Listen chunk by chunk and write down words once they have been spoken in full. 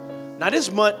Now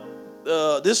this month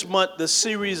the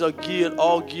series are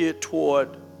all geared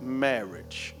toward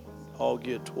marriage, all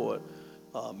geared toward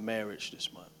marriage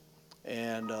this month,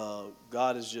 and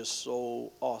God is just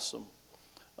so awesome.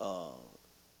 Uh,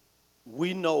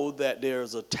 we know that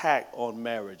there's attack on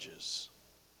marriages.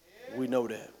 We know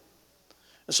that.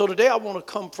 And so today I want to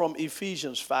come from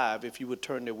Ephesians 5, if you would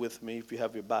turn there with me, if you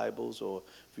have your Bibles or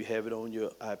if you have it on your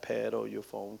iPad or your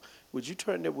phone. Would you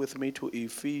turn there with me to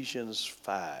Ephesians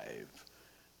 5?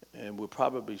 And we'll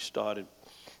probably start at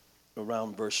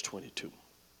around verse 22.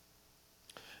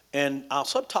 And our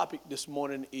subtopic this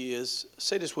morning is,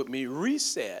 say this with me,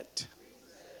 reset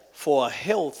for a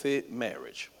healthy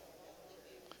marriage.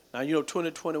 Now,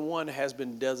 2021 has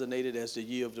been designated as the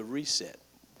year of the reset.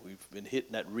 We've been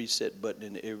hitting that reset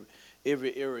button in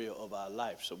every area of our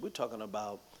life. So we're talking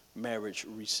about marriage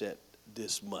reset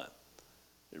this month.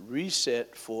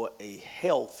 Reset for a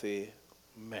healthy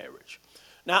marriage.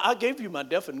 Now, I gave you my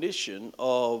definition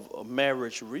of a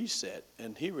marriage reset,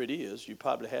 and here it is. You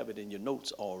probably have it in your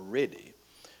notes already.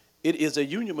 It is a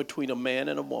union between a man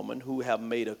and a woman who have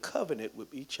made a covenant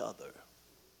with each other,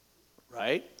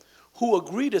 right? Who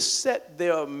agree to set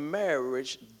their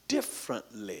marriage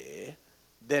differently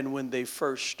than when they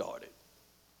first started.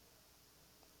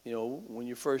 When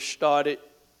you first started,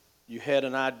 you had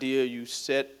an idea, you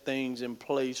set things in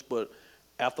place, but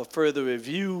after further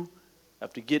review,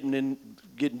 after getting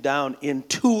down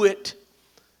into it,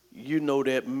 you know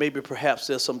that maybe perhaps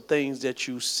there's some things that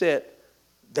you set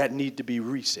that need to be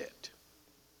reset.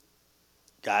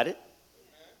 Got it?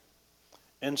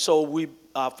 And so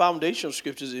our foundational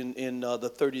scriptures in the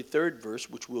 33rd verse,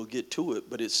 which we'll get to it,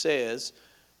 but it says,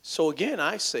 so again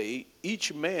I say,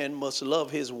 each man must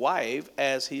love his wife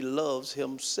as he loves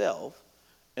himself,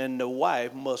 and the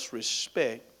wife must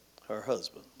respect her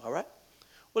husband. All right?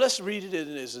 Well, let's read it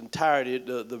in its entirety,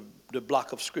 the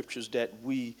block of scriptures that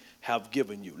we have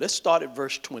given you. Let's start at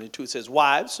verse 22. It says,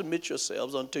 wives, submit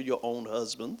yourselves unto your own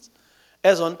husbands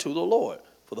as unto the Lord.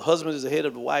 For the husband is the head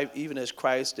of the wife, even as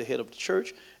Christ the head of the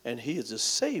church, and he is the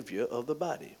Savior of the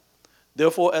body.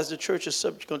 Therefore, as the church is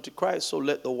subject unto Christ, so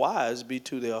let the wives be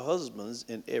to their husbands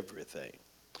in everything.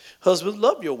 Husbands,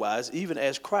 love your wives, even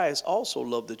as Christ also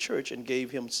loved the church and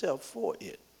gave himself for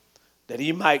it, that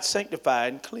he might sanctify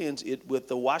and cleanse it with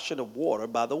the washing of water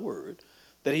by the word,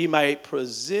 that he might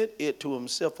present it to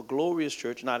himself a glorious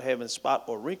church, not having spot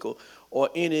or wrinkle or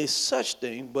any such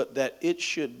thing, but that it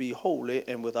should be holy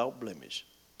and without blemish.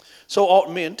 So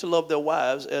ought men to love their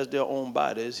wives as their own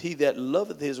bodies. He that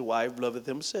loveth his wife loveth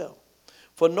himself.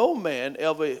 For no man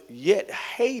ever yet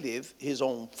hateth his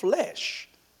own flesh.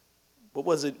 But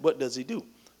what does he do?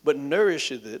 But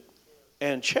nourisheth it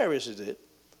and cherishes it,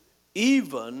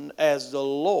 even as the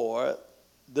Lord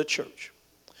the church.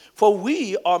 For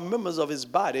we are members of his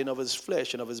body and of his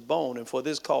flesh and of his bone. And for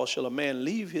this cause shall a man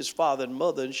leave his father and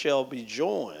mother and shall be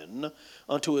joined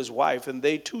unto his wife, and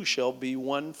they two shall be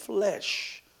one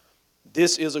flesh.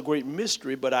 This is a great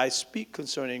mystery, but I speak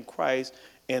concerning Christ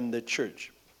and the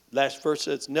church. Last verse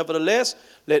says, nevertheless,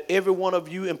 let every one of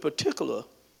you in particular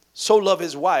so love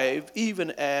his wife,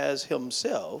 even as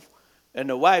himself, and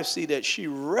the wife see that she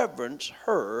reverence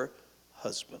her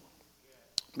husband.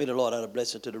 May the Lord add a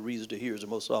blessing to the readers, the hearers, and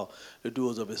most of all, the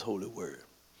doers of his holy word.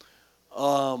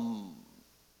 I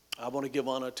want to give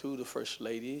honor to the First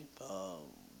Lady.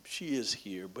 She is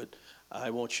here, but I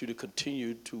want you to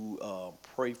continue to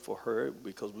pray for her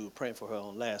because we were praying for her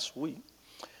on last week.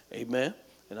 Amen.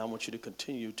 And I want you to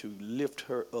continue to lift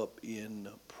her up in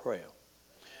prayer.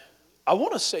 I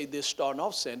want to say this, starting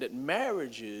off saying that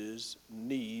marriages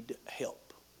need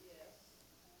help.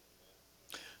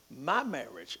 My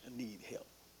marriage needs help.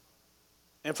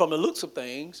 And from the looks of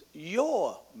things,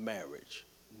 your marriage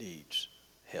needs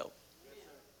help.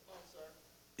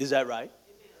 Is that right?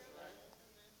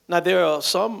 Now, there are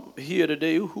some here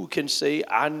today who can say,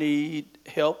 I need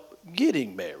help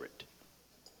getting married.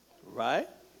 Right?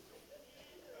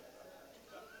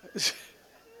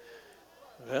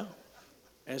 Well,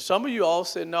 and some of you all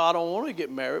said, no, I don't want to get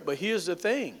married. But here's the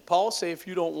thing. Paul said, if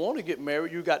you don't want to get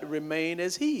married, you got to remain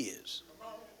as he is.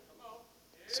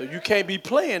 So you can't be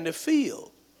playing the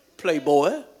field.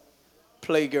 Playboy,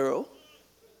 playgirl.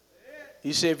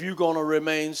 He said, if you're going to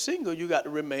remain single, you got to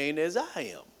remain as I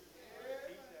am.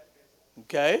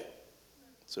 Okay?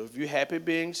 So if you're happy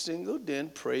being single,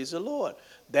 then praise the Lord.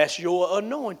 That's your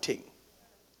anointing.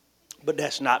 But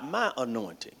that's not my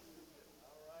anointing.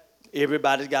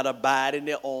 Everybody's got to abide in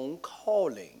their own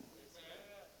calling.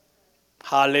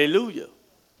 Hallelujah.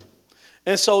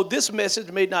 And so this message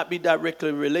may not be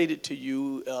directly related to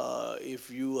you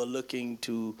if you are looking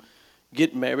to,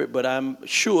 get married, but I'm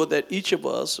sure that each of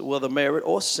us, whether married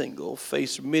or single,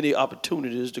 face many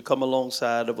opportunities to come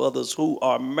alongside of others who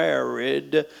are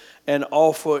married and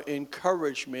offer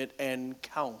encouragement and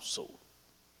counsel.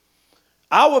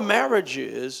 Our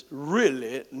marriages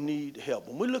really need help.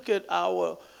 When we look at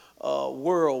our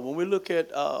world, when we look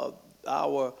at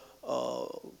our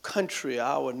country,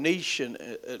 our nation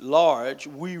at large,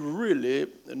 we really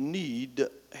need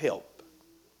help.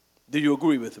 Do you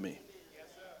agree with me?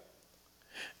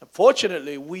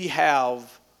 Fortunately, we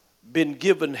have been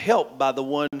given help by the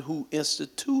one who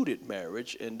instituted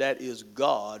marriage, and that is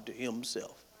God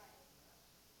himself.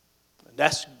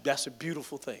 That's a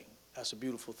beautiful thing. That's a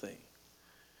beautiful thing.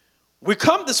 We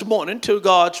come this morning to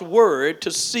God's word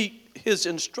to seek his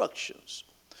instructions.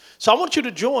 So I want you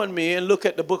to join me and look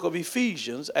at the book of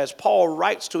Ephesians as Paul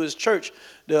writes to his church,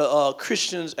 the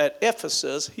Christians at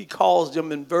Ephesus. He calls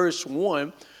them in verse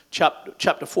 1,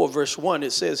 chapter 4, verse 1,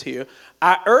 it says here,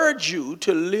 I urge you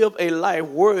to live a life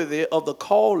worthy of the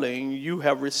calling you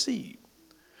have received.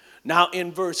 Now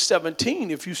in verse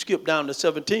 17, if you skip down to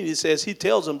 17, it says, he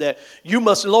tells them that you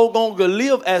must no longer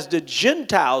live as the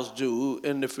Gentiles do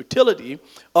in the futility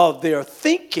of their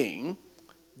thinking.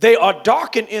 They are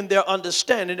darkened in their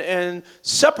understanding and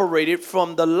separated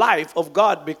from the life of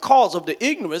God because of the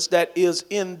ignorance that is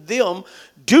in them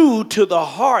due to the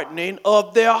hardening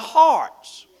of their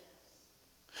hearts.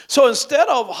 So instead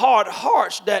of hard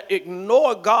hearts that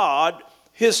ignore God,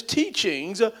 his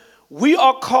teachings, we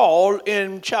are called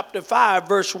in chapter 5,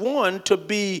 verse 1, to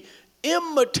be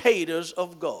imitators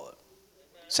of God.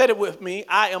 Say it with me.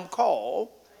 I am called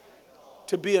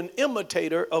to be an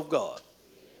imitator of God.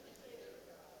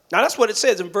 Now that's what it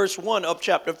says in verse 1 of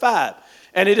chapter 5.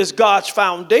 And it is God's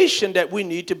foundation that we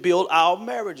need to build our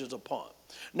marriages upon.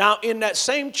 Now in that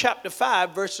same chapter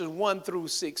 5, verses 1 through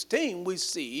 16, we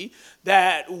see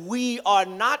that we are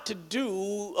not to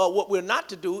do what we're not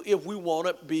to do if we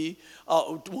want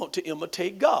to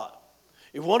imitate God.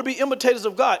 If we want to be imitators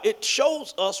of God, it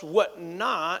shows us what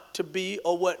not to be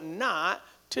or what not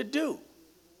to do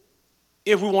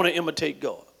if we want to imitate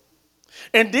God.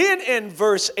 And then in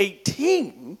verse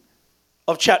 18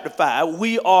 of chapter 5,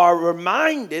 we are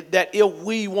reminded that if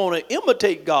we want to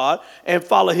imitate God and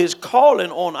follow his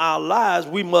calling on our lives,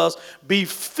 we must be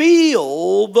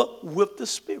filled with the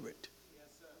Spirit.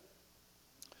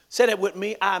 Say that with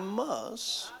me. I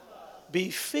must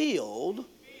be filled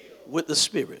with the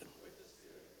Spirit.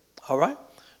 All right?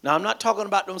 Now, I'm not talking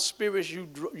about those spirits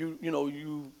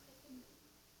you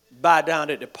buy down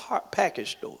at the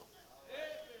package store.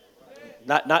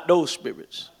 Not those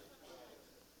spirits.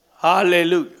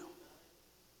 Hallelujah.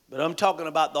 But I'm talking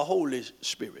about the Holy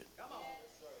Spirit.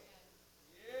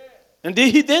 And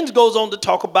then he then goes on to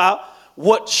talk about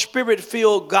what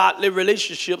spirit-filled godly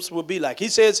relationships will be like. He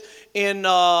says in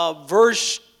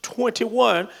verse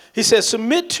 21, he says,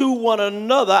 submit to one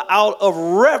another out of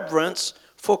reverence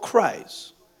for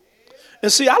Christ.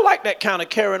 And see, I like that kind of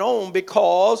carrying on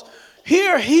because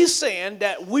here he's saying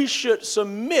that we should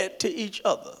submit to each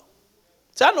other.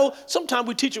 So I know sometimes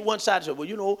we teach it one side, so,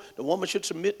 well, the woman should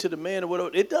submit to the man or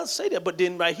whatever. It does say that, but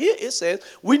then right here it says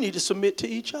we need to submit to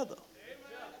each other.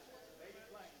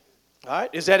 All right,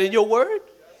 is that in your word?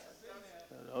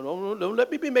 Don't let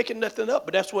me be making nothing up,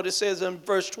 but that's what it says in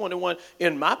verse 21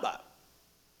 in my Bible.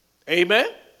 Amen?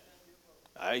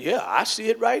 Yeah, I see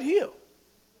it right here.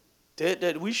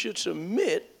 That we should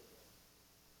submit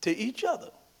to each other.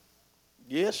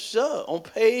 Yes, sir. On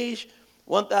page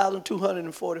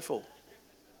 1244.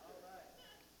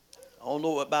 I don't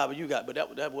know what Bible you got, but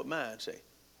that's what mine say.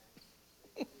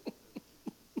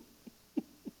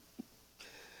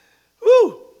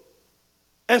 Woo.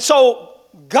 And so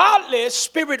godly,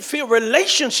 spirit-filled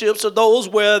relationships are those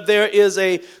where there is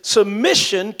a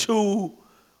submission to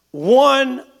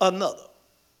one another.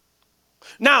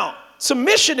 Now,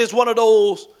 submission is one of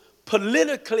those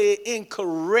politically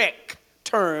incorrect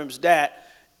terms that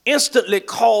instantly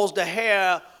cause the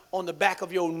hair on the back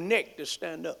of your neck to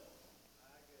stand up.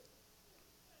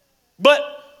 But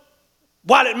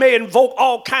while it may invoke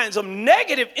all kinds of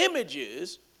negative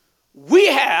images, we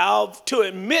have to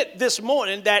admit this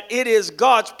morning that it is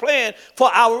God's plan for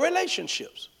our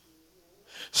relationships.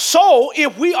 So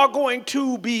if we are going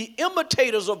to be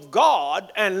imitators of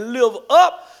God and live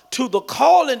up to the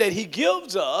calling that he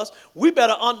gives us, we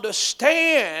better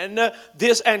understand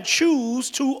this and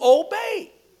choose to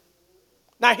obey.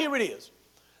 Now here it is.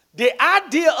 The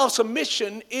idea of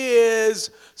submission is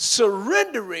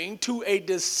surrendering to a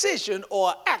decision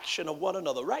or action of one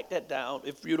another. Write that down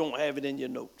if you don't have it in your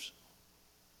notes.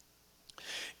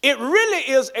 It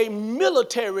really is a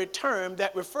military term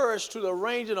that refers to the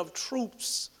arranging of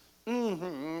troops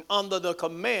under the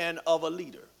command of a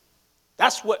leader.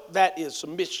 That's what that is,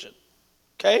 submission.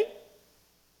 Okay?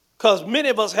 Because many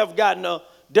of us have gotten a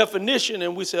definition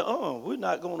and we say, oh, we're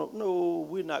not going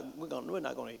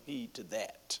to heed to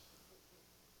that.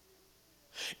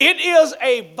 It is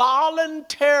a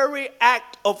voluntary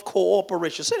act of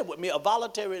cooperation. Say it with me, a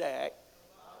voluntary act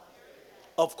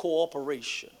of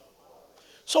cooperation.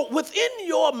 So within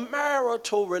your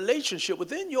marital relationship,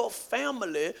 within your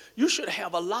family, you should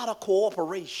have a lot of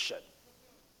cooperation.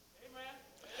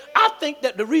 I think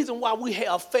that the reason why we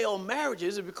have failed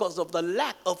marriages is because of the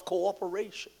lack of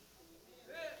cooperation.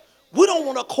 We don't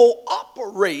want to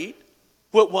cooperate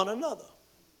with one another.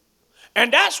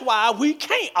 And that's why we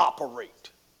can't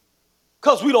operate,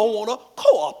 because we don't want to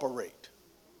cooperate.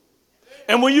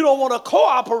 And when you don't want to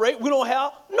cooperate, we don't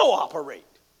have no operate.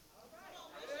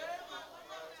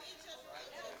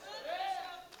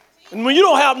 And when you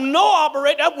don't have no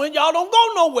operate, that's when y'all don't go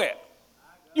nowhere.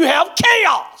 You have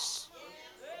chaos.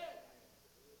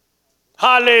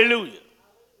 Hallelujah.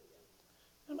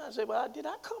 Somebody say, well, did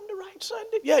I come the right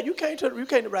Sunday? Yeah, you came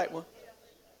the right one.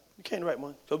 You came the right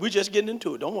one. So we're just getting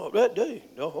into it. Don't worry. That day.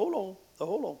 No, hold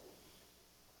on.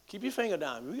 Keep your finger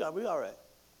down. We all right.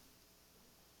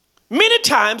 Many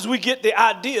times we get the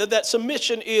idea that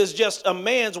submission is just a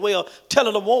man's way of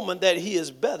telling a woman that he is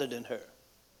better than her.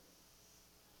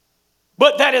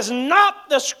 But that is not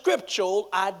the scriptural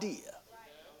idea.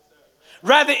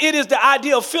 Rather, it is the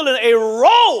idea of filling a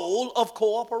role of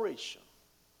cooperation.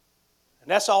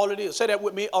 And that's all it is. Say that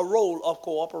with me, a role of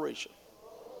cooperation.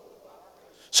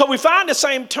 So we find the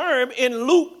same term in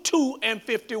Luke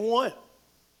 2:51,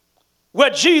 where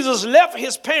Jesus left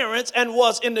his parents and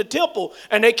was in the temple,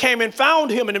 and they came and found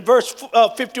him. And in verse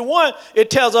 51, it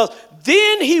tells us,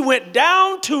 then he went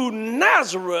down to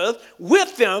Nazareth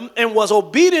with them and was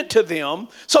obedient to them.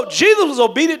 So Jesus was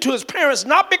obedient to his parents,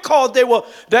 not because they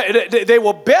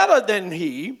were better than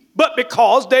he, but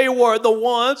because they were the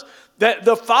ones that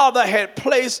the Father had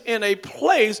placed in a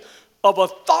place of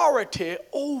authority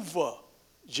over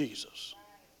Jesus.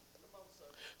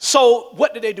 So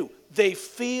what did they do? They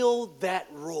fill that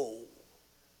role.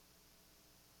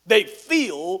 They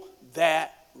fill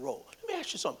that role. Let me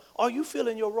ask you something. Are you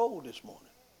filling your role this morning?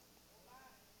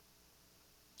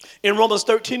 In Romans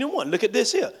 13:1, look at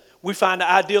this here. We find the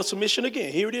idea of submission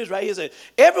again. Here it is right here. It says,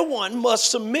 everyone must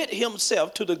submit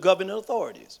himself to the governing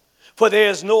authorities. For there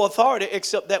is no authority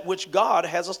except that which God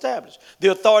has established.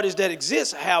 The authorities that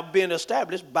exist have been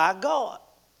established by God.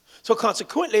 So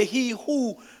consequently, he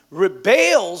who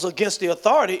rebels against the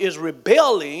authority is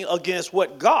rebelling against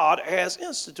what God has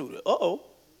instituted.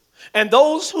 And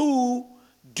those who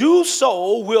do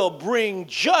so will bring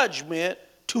judgment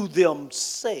to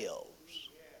themselves.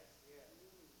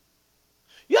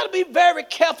 You got to be very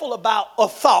careful about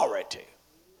authority.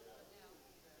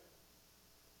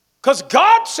 Because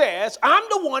God says, I'm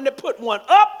the one that put one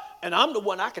up, and I'm the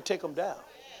one I can take them down.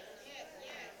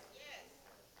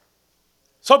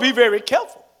 So be very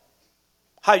careful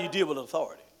how you deal with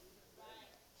authority.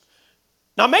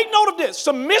 Now make note of this.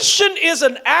 Submission is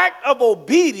an act of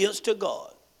obedience to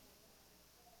God.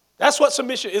 That's what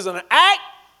submission is, an act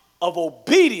of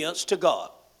obedience to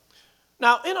God.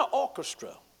 Now in an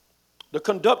orchestra, the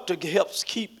conductor helps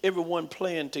keep everyone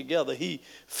playing together. He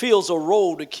fills a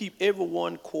role to keep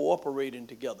everyone cooperating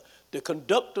together. The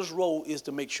conductor's role is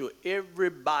to make sure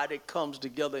everybody comes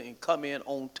together and come in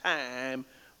on time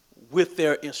with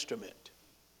their instrument.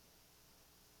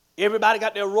 Everybody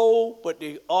got their role, but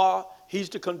he's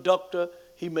the conductor.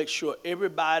 He makes sure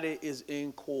everybody is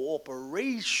in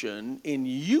cooperation, in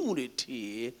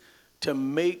unity, to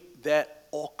make that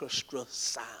orchestra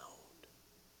sound.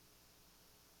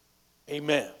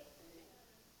 Amen.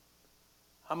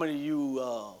 How many of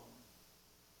you,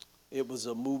 it was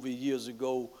a movie years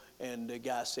ago, and the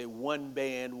guy said, one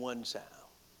band, one sound.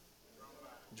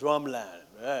 Drumline.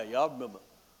 Yeah, y'all remember.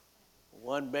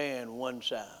 One band, one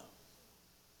sound.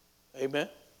 Amen.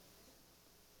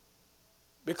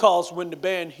 Because when the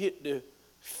band hit the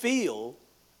field,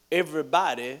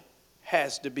 everybody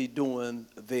has to be doing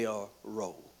their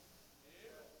role.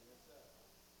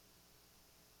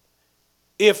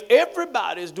 If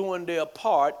everybody's doing their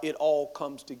part, it all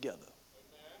comes together.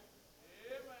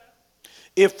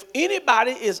 If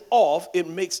anybody is off, it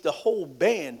makes the whole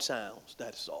band sounds that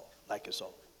it's off, like it's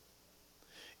off.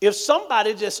 If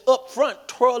somebody just up front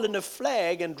twirling the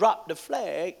flag and drop the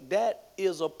flag, that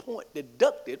is a point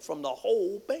deducted from the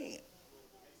whole band.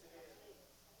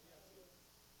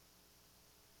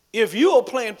 If you are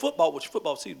playing football, which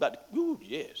football season about to, ooh,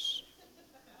 yes.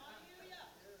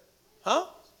 Huh?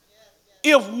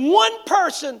 If one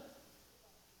person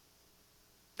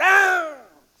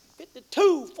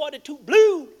 52, 42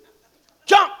 blue,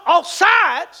 jump off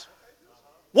sides.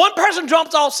 One person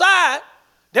jumps off side.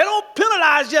 They don't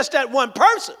penalize just that one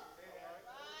person.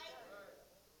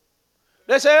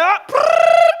 They say,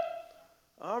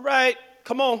 all right,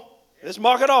 come on, let's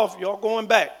mark it off. Y'all going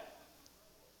back.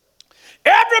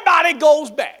 Everybody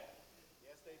goes back.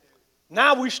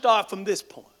 Now we start from this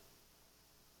point.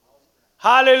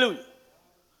 Hallelujah.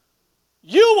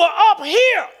 You were up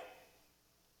here.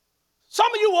 Some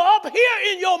of you were up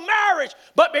here in your marriage,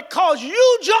 but because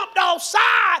you jumped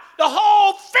outside, the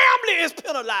whole family is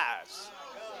penalized.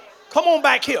 Come on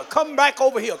back here. Come back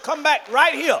over here. Come back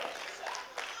right here.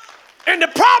 And the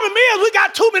problem is we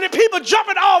got too many people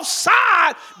jumping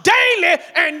offside daily.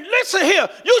 And listen here,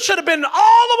 you should have been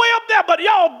all the way up there, but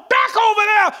y'all back over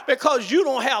there because you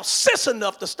don't have sense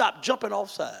enough to stop jumping off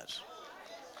sides.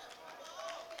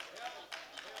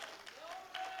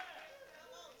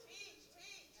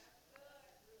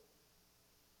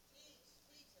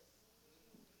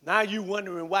 Now you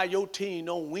wondering why your team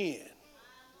don't win.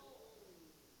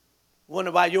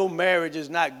 Wonder why your marriage is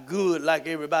not good like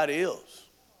everybody else.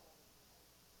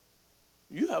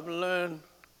 You haven't learned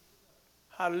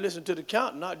how to listen to the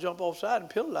count and not jump offside and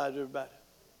penalize everybody.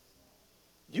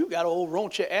 You got an old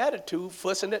raunchy attitude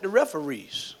fussing at the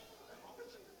referees.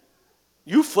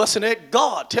 You fussing at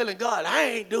God, telling God, I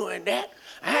ain't doing that.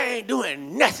 I ain't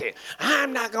doing nothing.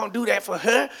 I'm not going to do that for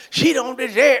her. She don't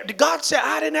deserve. God said,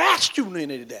 I didn't ask you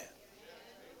any of that.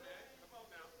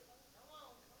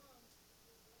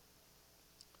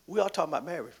 We all talking about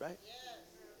marriage, right?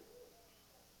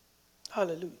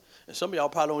 Hallelujah. And some of y'all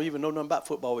probably don't even know nothing about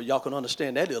football, but y'all can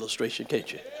understand that illustration,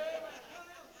 can't you?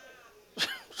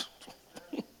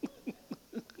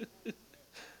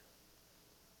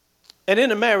 And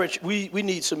in a marriage, we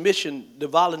need submission, the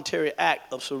voluntary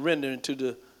act of surrendering to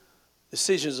the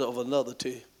decisions of another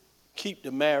to keep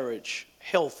the marriage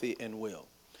healthy and well.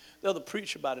 The other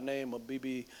preacher by the name of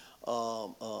B.B.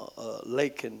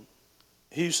 Lakin,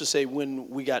 he used to say, when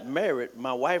we got married,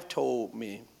 my wife told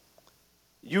me,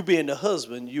 you being the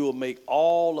husband, you will make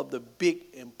all of the big,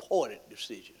 important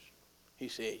decisions. He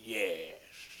said, yes,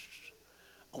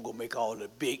 I'm going to make all the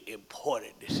big,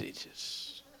 important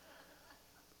decisions.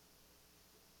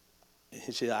 And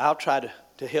he said, I'll try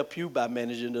to help you by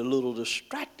managing the little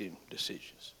distracting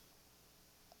decisions.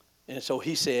 And so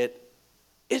he said,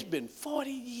 it's been 40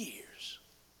 years,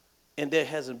 and there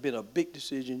hasn't been a big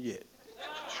decision yet.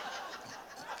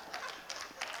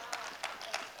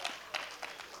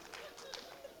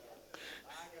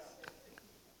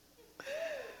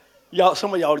 Y'all,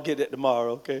 some of y'all will get that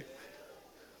tomorrow, okay?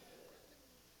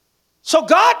 So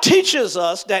God teaches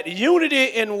us that unity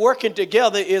in working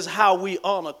together is how we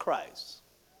honor Christ.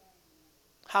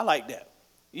 I like that.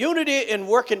 Unity in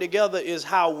working together is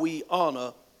how we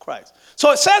honor Christ.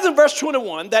 So it says in verse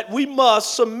 21 that we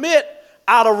must submit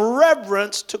out of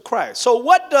reverence to Christ. So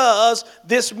what does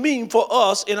this mean for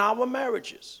us in our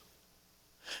marriages?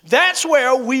 That's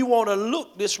where we want to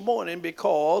look this morning,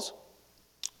 because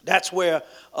that's where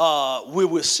we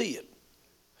will see it.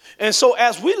 And so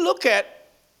as we look at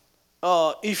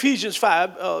Ephesians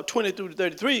 5, 20 through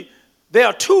 33, there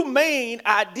are two main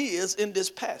ideas in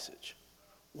this passage.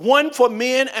 One for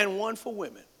men and one for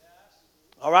women.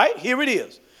 All right, here it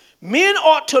is. Men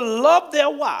ought to love their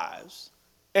wives,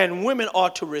 and women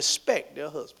ought to respect their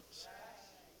husbands.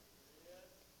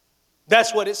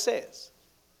 That's what it says.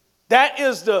 That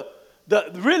is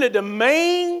really the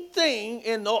main thing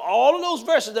in all of those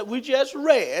verses that we just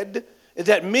read, is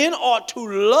that men ought to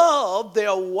love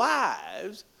their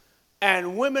wives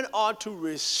and women ought to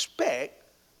respect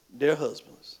their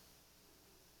husbands.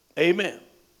 Amen.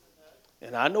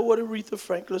 And I know what Aretha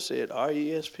Franklin said,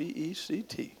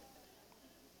 R-E-S-P-E-C-T.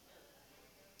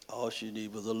 All she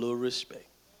needed was a little respect.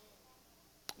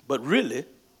 But really,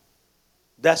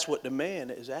 that's what the man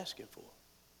is asking for.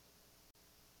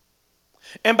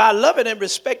 And by loving and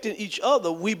respecting each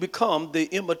other, we become the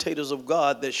imitators of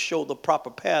God that show the proper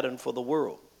pattern for the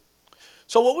world.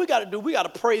 So what we got to do, we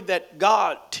got to pray that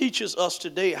God teaches us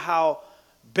today how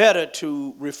better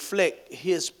to reflect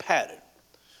his pattern.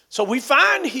 So we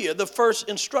find here the first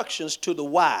instructions to the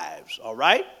wives, all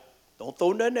right? Don't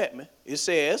throw nothing at me. It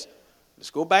says, let's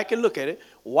go back and look at it.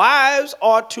 Wives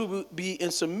are to be in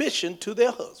submission to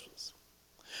their husbands.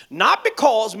 Not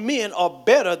because men are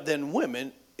better than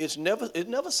women. It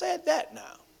never said that now.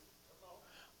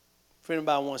 A friend of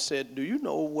mine once said, do you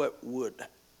know what would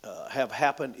have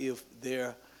happened if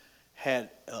there had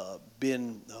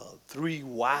been 3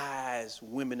 wise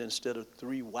women instead of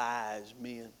 3 wise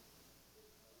men?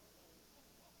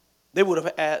 They would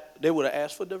have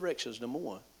asked for directions, number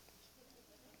one.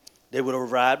 They would have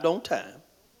arrived on time.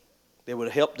 They would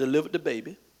have helped deliver the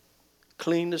baby,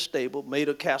 cleaned the stable, made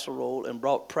a casserole, and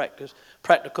brought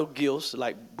practical gifts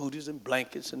like booties and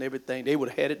blankets and everything. They would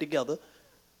have had it together.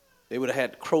 They would have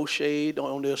had crocheted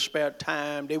on their spare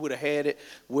time. They would have had it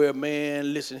where,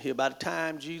 man, listen here, by the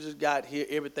time Jesus got here,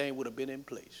 everything would have been in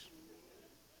place.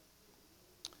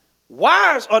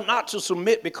 Wives are not to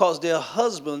submit because their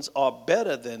husbands are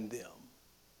better than them.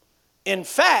 In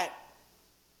fact,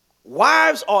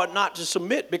 wives are not to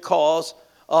submit because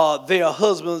their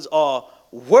husbands are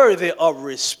worthy of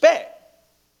respect.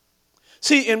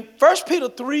 See, in 1 Peter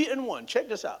 3:1, check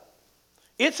this out.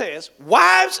 It says,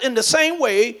 wives in the same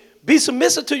way be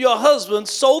submissive to your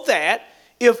husbands, so that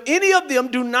if any of them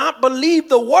do not believe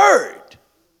the word,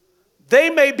 they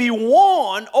may be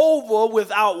won over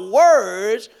without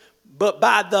words, but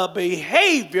by the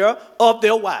behavior of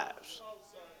their wives.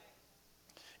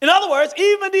 In other words,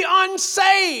 even the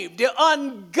unsaved, the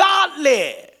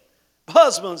ungodly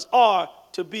husbands are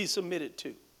to be submitted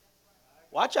to.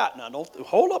 Watch out now. Don't,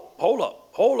 hold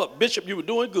up. Bishop, you were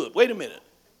doing good. Wait a minute.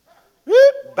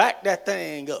 Back that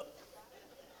thing up.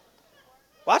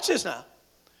 Watch this now.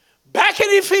 Back in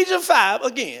Ephesians 5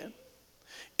 again,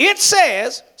 it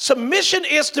says submission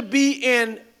is to be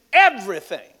in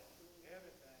everything.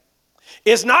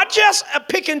 It's not just a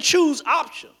pick and choose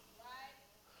option.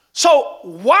 So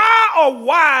why are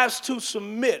wives to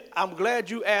submit? I'm glad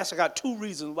you asked. I got 2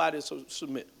 reasons why they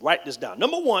submit. Write this down.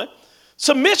 Number 1,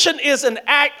 submission is an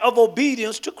act of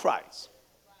obedience to Christ.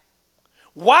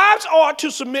 Wives are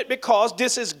to submit because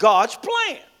this is God's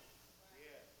plan.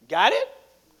 Got it?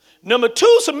 Number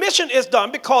 2, submission is done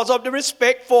because of the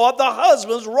respect for the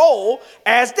husband's role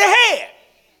as the head.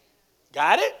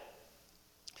 Got it?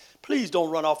 Please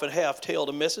don't run off and half-tell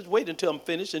the message. Wait until I'm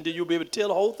finished, and then you'll be able to tell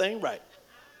the whole thing right.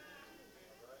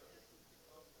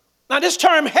 Now, this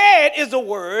term head is the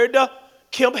word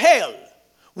kimhel,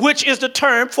 which is the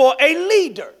term for a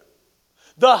leader.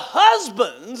 The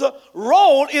husband's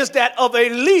role is that of a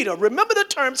leader. Remember, the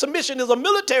term submission is a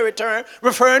military term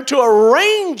referring to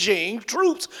arranging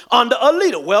troops under a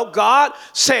leader. Well, God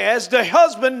says the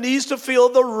husband needs to fill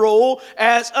the role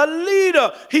as a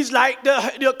leader. He's like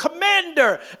the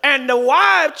commander. And the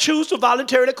wife chooses to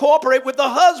voluntarily cooperate with the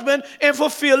husband in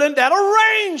fulfilling that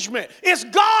arrangement. It's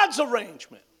God's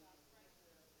arrangement.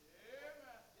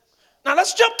 Now,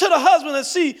 let's jump to the husband and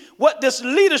see what this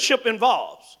leadership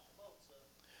involves.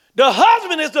 The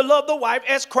husband is to love the wife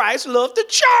as Christ loved the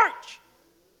church.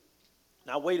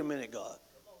 Now, wait a minute, God.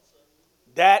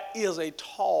 That is a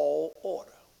tall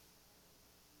order.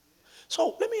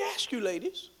 So let me ask you,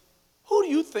 ladies, who do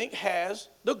you think has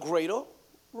the greater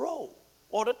role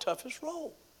or the toughest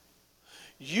role?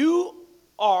 You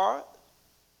are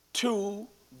to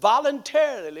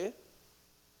voluntarily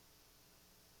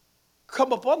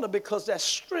come up under because that's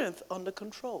strength under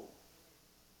control.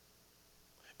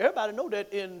 Everybody know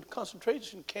that in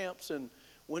concentration camps and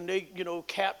when they,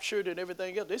 captured and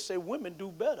everything else, they say women do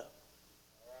better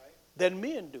than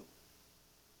men do.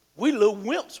 We little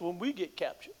wimps when we get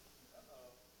captured.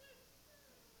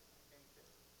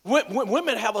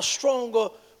 Women have a stronger,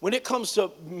 when it comes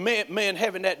to man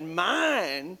having that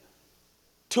mind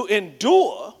to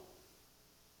endure,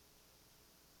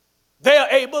 they are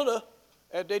able to,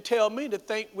 as they tell me, to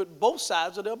think with both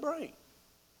sides of their brain.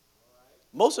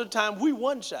 Most of the time, we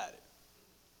one-sided.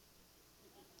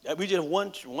 We just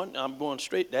one. I'm going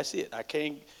straight. That's it. I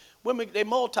can't. Women, they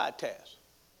multitask.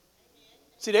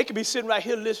 See, they could be sitting right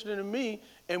here listening to me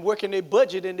and working their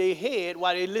budget in their head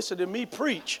while they listen to me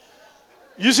preach.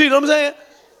 You see what I'm saying?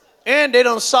 And they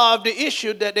don't solve the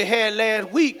issue that they had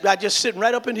last week by just sitting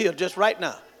right up in here, just right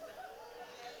now.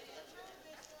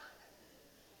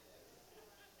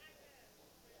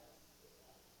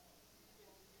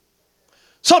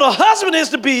 So the husband is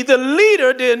to be the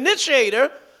leader, the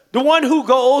initiator, the one who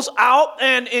goes out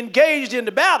and engaged in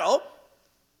the battle.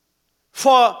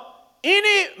 For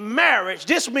any marriage,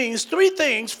 this means 3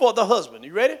 things for the husband.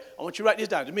 You ready? I want you to write this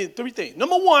down. It means 3 things.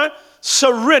 Number 1,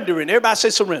 surrendering. Everybody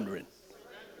say surrendering.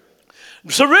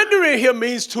 Surrendering here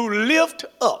means to lift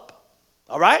up.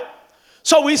 All right?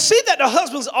 So we see that the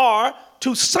husbands are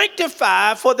to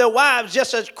sanctify for their wives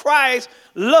just as Christ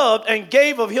loved and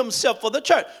gave of himself for the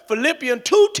church. Philippians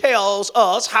 2 tells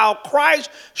us how Christ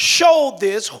showed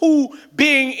this, who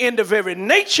being in the very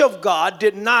nature of God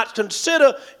did not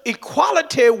consider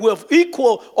equality with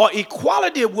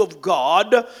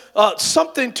God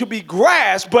something to be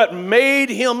grasped, but made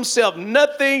himself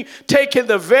nothing, taking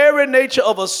the very nature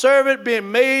of a servant, being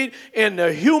made in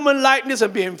the human likeness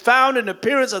and being found in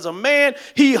appearance as a man.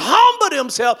 He humbled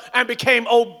himself and became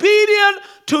obedient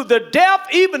to the death,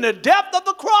 even the death of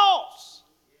the cross.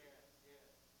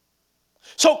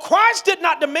 So Christ did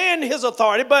not demand his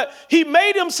authority, but he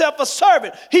made himself a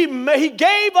servant. He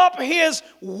gave up his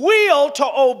will to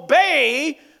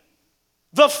obey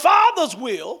the Father's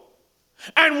will.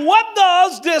 And what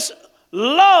does this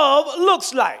love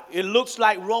looks like? It looks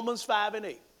like Romans 5 and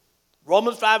 8.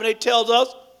 Romans 5 and 8 tells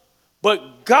us,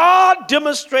 but God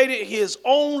demonstrated his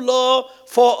own love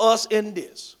for us in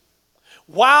this.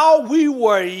 While we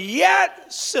were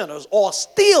yet sinners, or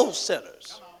still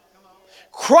sinners,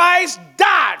 Christ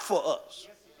died for us.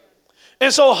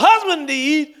 And so husbands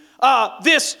need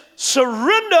this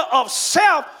surrender of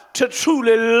self to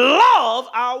truly love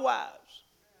our wives.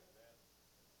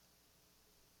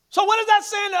 So what is that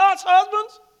saying to us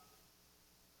husbands?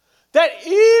 That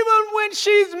even when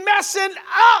she's messing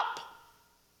up,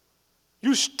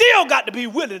 you still got to be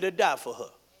willing to die for her.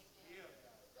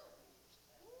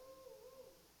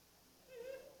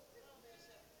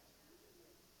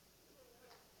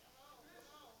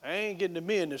 I ain't getting the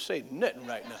men to say nothing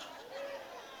right now.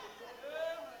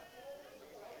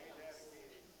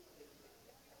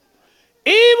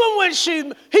 Even when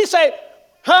he said,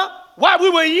 while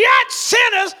we were yet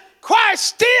sinners, Christ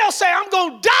still said, I'm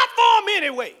going to die for them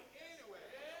anyway.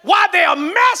 While they are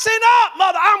messing up,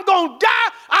 mother, I'm going to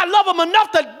die. I love them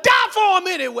enough to die for them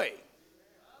anyway.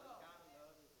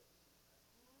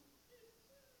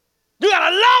 You got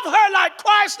to love her like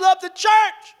Christ loved the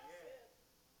church.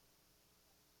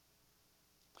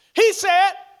 He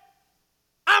said,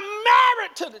 I'm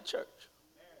married to the church.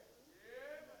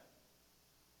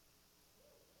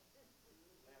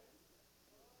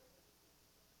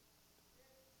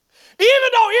 Even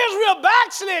though Israel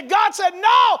backslid, God said,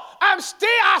 no, I still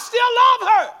love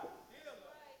her.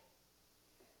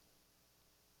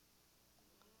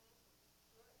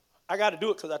 I got to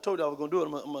do it because I told you I was going to do it.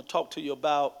 I'm going to talk to you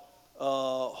about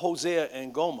Hosea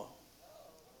and Gomer.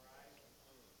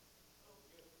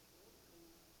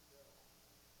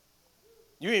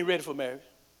 You ain't ready for marriage.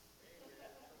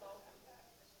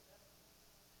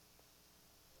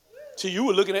 See, you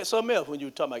were looking at something else when you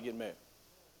were talking about getting married.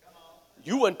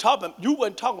 You wasn't talking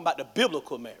about the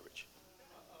biblical marriage.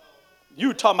 You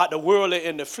were talking about the worldly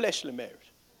and the fleshly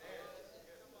marriage.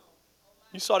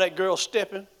 You saw that girl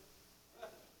stepping.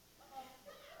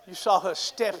 You saw her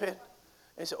stepping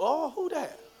and said, oh, who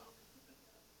that?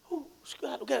 Who?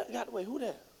 Got away. Who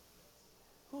that?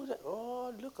 Who that?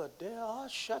 Oh, look at there. Oh,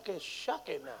 shucking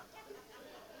now.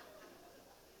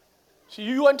 See,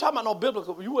 you wasn't talking about no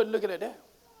biblical. You wasn't looking at that.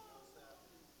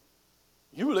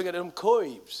 You were looking at them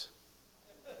coives.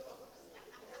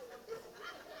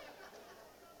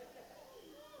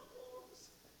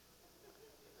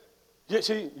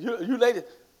 See, you ladies,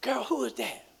 girl, who is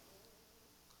that?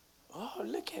 Oh,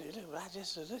 look at it. I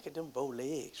just look at them bow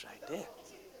legs right there.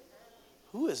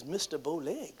 Who is Mr. Bow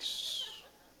Legs?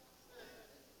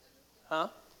 Huh?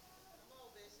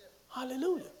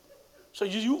 Hallelujah. So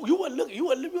you weren't looking, you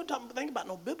weren't thinking about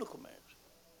no biblical marriage.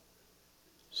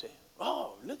 Say,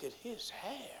 oh, look at his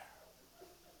hair.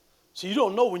 See, you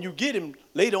don't know when you get him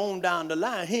later on down the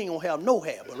line, he ain't gonna have no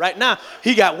hair. But right now,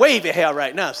 he got wavy hair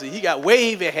right now. See, he got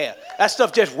wavy hair. That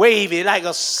stuff just wavy, like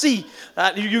a sea.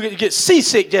 You get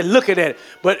seasick just looking at it.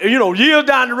 But, years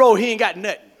down the road, he ain't got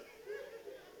nothing.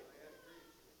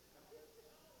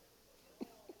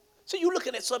 See, you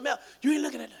looking at something else. You ain't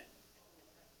looking at nothing.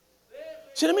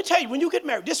 See, let me tell you, when you get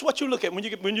married, this is what you look at when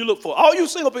you look for. All you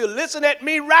single people, listen at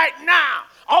me right now.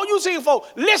 All you single folk,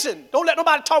 listen. Don't let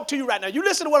nobody talk to you right now. You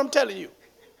listen to what I'm telling you.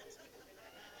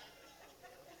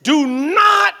 Do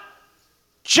not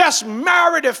just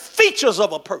marry the features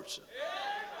of a person.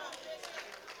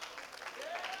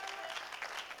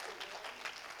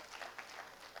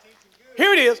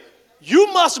 Here it is.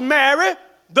 You must marry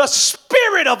the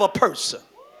spirit of a person.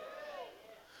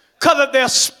 Because if their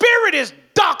spirit is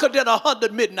darker than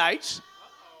 100 midnights,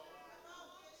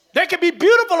 they can be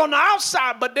beautiful on the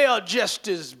outside, but they are just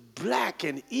as black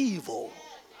and evil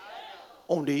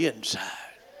on the inside.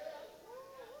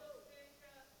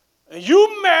 And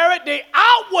you married the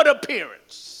outward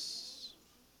appearance,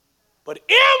 but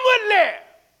inwardly,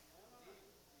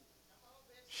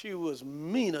 she was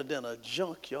meaner than a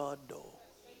junkyard door.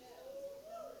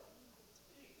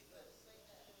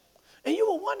 And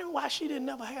you were wondering why she didn't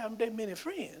never have that many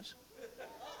friends.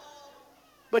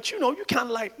 But, you kind of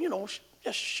like,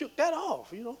 just shook that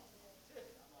off,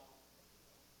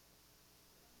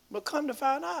 But come to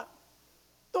find out,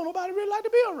 don't nobody really like to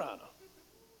be around her.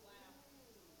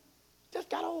 Just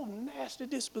got old nasty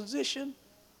disposition,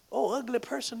 ugly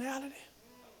personality.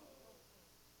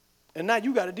 And now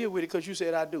you got to deal with it because you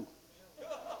said I do.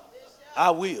 I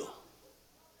will.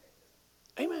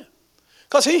 Amen.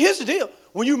 Because here's the deal.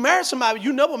 When you marry somebody,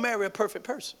 you never marry a perfect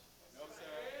person.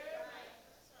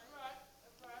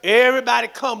 Everybody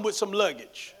come with some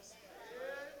luggage.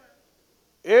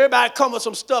 Everybody come with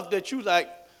some stuff that you like,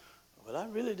 well, I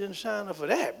really didn't sign up for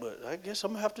that, but I guess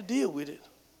I'm going to have to deal with it.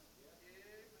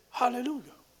 Hallelujah.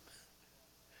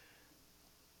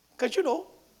 Because,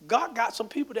 God got some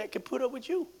people that can put up with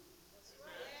you.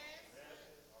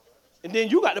 And then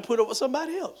you got to put up with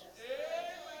somebody else.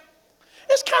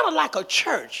 It's kind of like a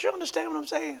church. You understand what I'm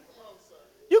saying?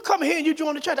 You come here and you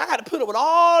join the church, I got to put up with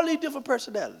all these different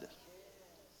personalities.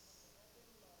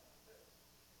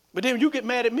 But then when you get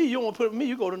mad at me, you don't want to put up with me,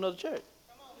 you go to another church.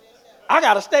 I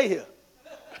got to stay here.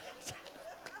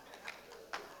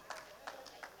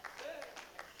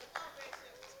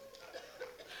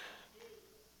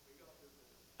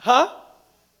 Huh?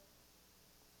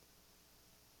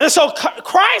 And so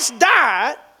Christ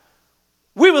died.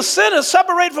 We were sinners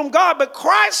separated from God, but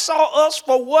Christ saw us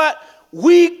for what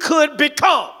we could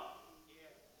become.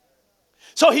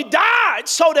 So he died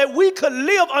so that we could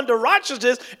live under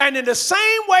righteousness. And in the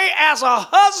same way as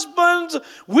husbands,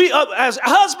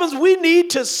 we need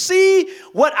to see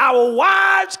what our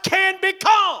wives can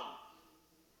become.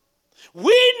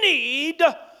 We need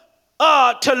to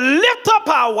lift up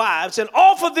our wives and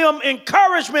offer them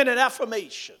encouragement and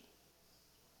affirmation.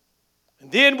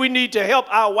 And then we need to help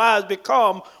our wives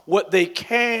become what they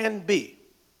can be.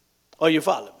 Are you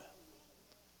following me?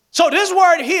 So this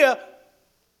word here,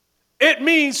 it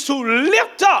means to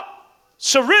lift up.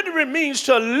 Surrendering means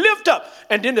to lift up.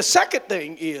 And then the second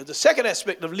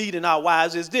aspect of leading our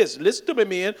wives is this. Listen to me,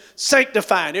 men.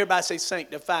 Sanctifying. Everybody say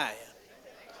sanctifying.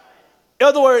 In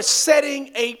other words,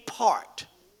 setting apart.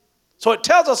 So it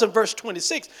tells us in verse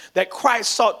 26 that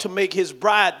Christ sought to make his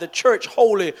bride, the church,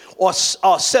 holy or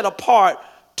set apart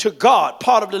to God.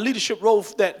 Part of the leadership role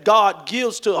that God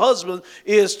gives to husbands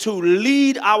is to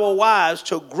lead our wives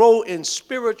to grow in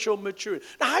spiritual maturity.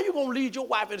 Now, how are you going to lead your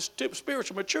wife in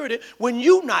spiritual maturity when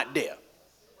you're not there?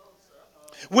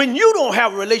 When you don't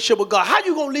have a relationship with God, how are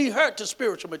you going to lead her to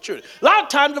spiritual maturity? A lot of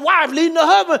times the wife leading the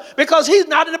husband because he's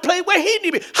not in the place where he needs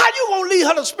to be. How are you going to lead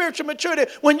her to spiritual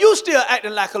maturity when you still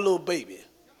acting like a little baby?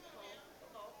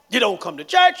 You don't come to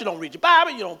church, you don't read your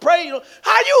Bible, you don't pray.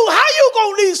 How you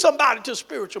going to lead somebody to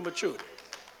spiritual maturity?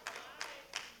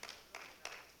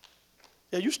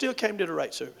 Yeah, you still came to the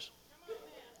right service.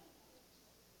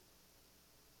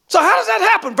 So how does that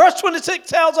happen? Verse 26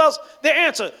 tells us the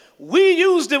answer. We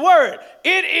use the word.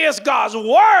 It is God's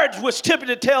word which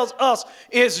typically tells us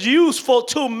is useful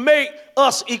to make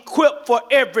us equipped for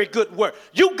every good work.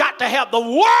 You got to have the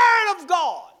word of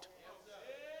God.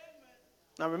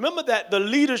 Now remember that the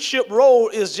leadership role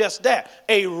is just that,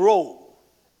 a role.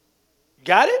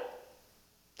 Got it?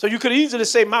 So you could easily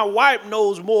say my wife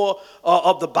knows more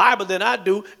of the Bible than I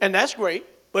do, and that's great.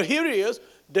 But here it is.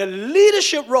 The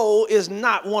leadership role is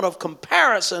not one of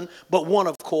comparison, but one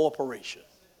of cooperation.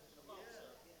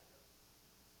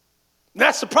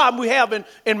 That's the problem we have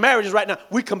in marriages right now.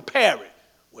 We compare it.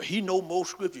 Well, he know more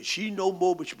scripture. She know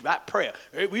more, but you got prayer.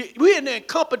 We in there in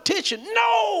competition.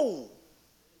 No.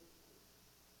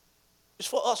 It's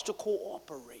for us to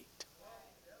cooperate.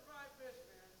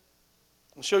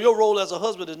 And so your role as a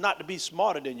husband is not to be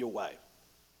smarter than your wife,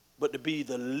 but to be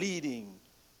the leading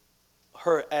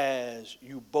her as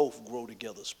you both grow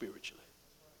together spiritually.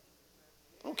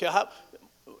 I don't care how,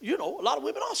 a lot of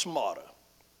women are smarter.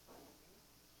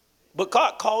 But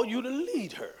God called you to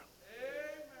lead her.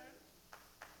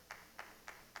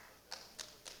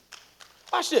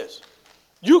 Watch this.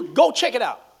 You go check it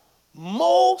out.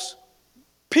 Most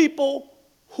people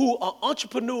who are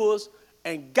entrepreneurs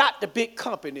and got the big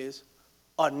companies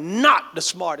are not the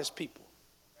smartest people.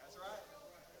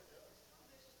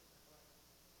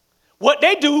 What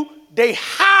they do, they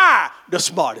hire the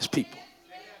smartest people.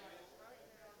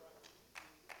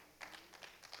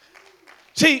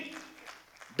 See,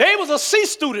 they was a C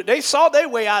student. They saw their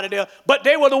way out of there, but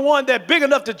they were the one that big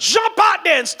enough to jump out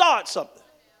there and start something.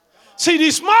 See,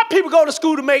 these smart people go to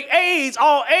school to make A's,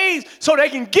 all A's, so they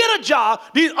can get a job.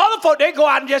 These other folk, they go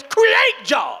out and just create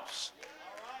jobs.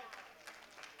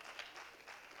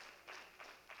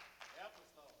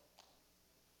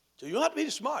 So you don't have to be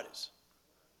the smartest.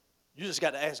 You just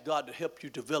got to ask God to help you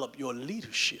develop your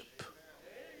leadership.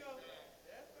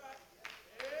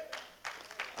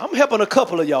 I'm helping a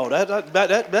couple of y'all.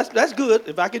 That's good.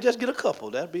 If I could just get a couple,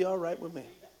 that'd be all right with me.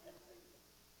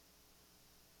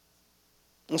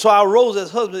 And so our roles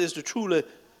as husbands is to truly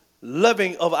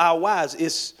loving of our wives,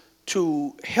 is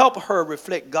to help her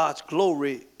reflect God's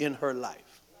glory in her life.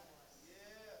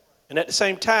 And at the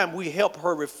same time, we help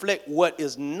her reflect what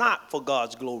is not for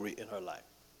God's glory in her life.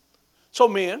 So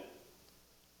men,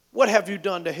 what have you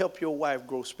done to help your wife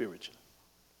grow spiritually?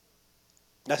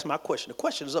 That's my question. The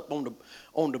question is up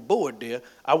on the board there.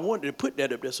 I wanted to put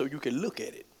that up there so you can look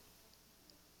at it.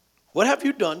 What have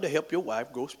you done to help your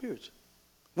wife grow spiritually?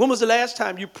 When was the last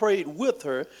time you prayed with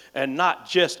her and not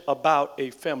just about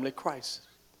a family crisis?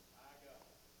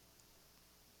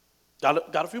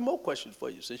 Got a few more questions for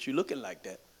you since you're looking like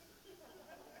that.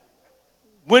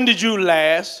 When did you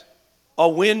last,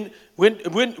 or when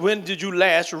did you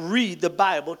last read the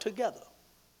Bible together?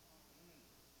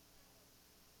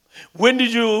 When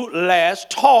did you last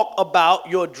talk about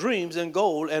your dreams and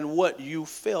goals and what you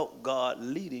felt God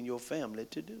leading your family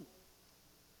to do?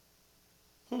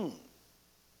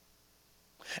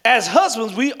 As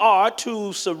husbands, we are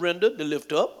to surrender, to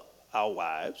lift up our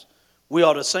wives. We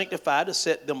are to sanctify, to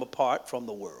set them apart from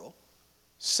the world.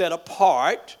 Set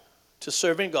apart to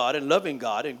serving God and loving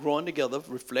God and growing together,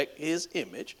 reflect his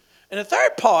image. And the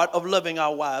third part of loving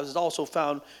our wives is also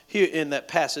found here in that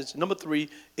passage. Number 3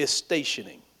 is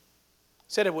stationing.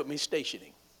 Say that with me,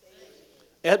 stationing.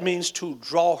 That means to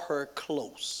draw her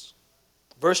close.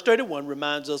 Verse 31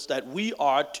 reminds us that we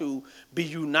are to be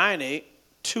united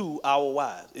to our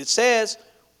wives. It says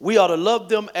we ought to love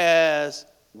them as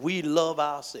we love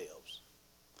ourselves.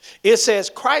 It says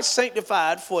Christ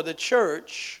sanctified for the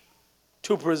church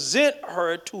to present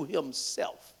her to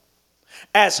himself.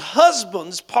 As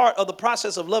husbands, part of the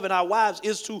process of loving our wives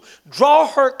is to draw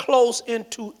her close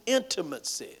into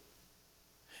intimacy,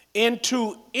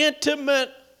 into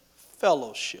intimate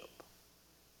fellowship.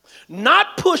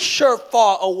 Not push her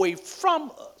far away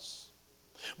from us,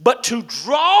 but to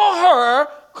draw her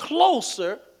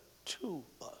closer to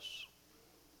us.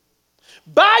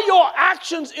 By your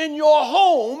actions in your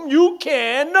home, you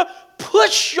can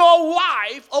push your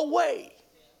wife away.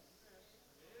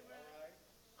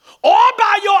 Or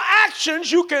by your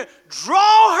actions, you can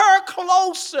draw her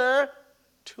closer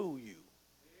to you.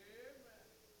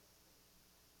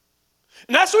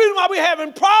 And that's the reason why we're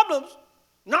having problems,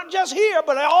 not just here,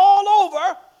 but all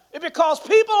over. It's because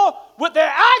people with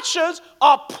their actions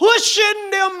are pushing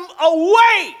them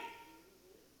away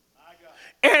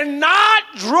and not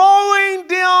drawing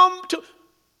them to.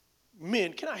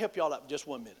 Men, can I help y'all out for just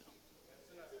 1 minute?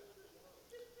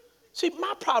 See,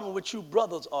 my problem with you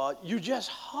brothers are you're just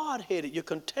hard-headed, you're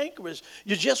cantankerous,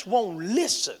 you just won't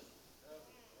listen.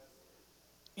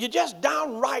 You're just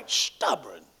downright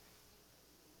stubborn.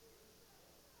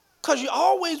 Because you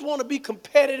always want to be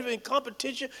competitive in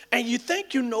competition, and you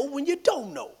think you know when you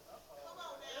don't know.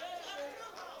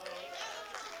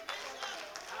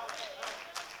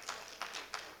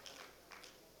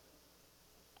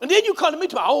 And then you come to me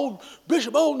to my old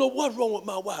bishop, I don't know what's wrong with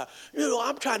my wife. You know,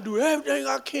 I'm trying to do everything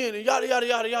I can, and yada, yada,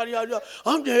 yada, yada, yada.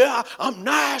 I'm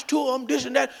nice to her, I'm this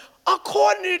and that.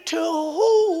 According to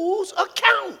whose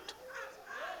account?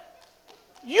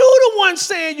 You the one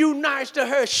saying you nice to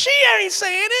her. She ain't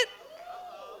saying it.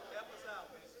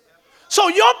 So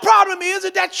your problem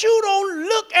is that you don't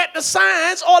look at the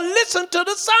signs or listen to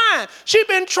the sign. She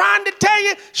been trying to tell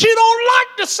you she don't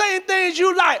like the same things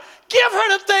you like. Give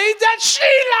her the things that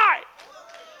she like.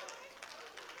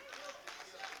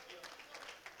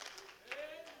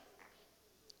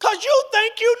 Because you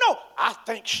think you know. I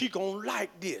think she gonna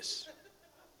like this.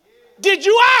 Did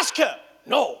you ask her?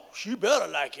 No, she better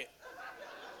like it.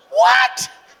 What?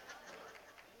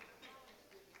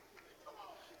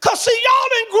 Because see, y'all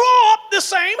didn't grow up the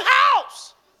same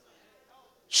house.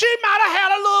 She might have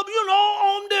had a little,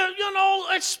 on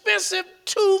the, expensive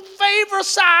two-favor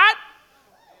side.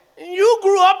 And you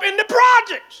grew up in the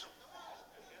projects.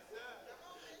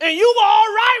 And you were all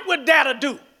right with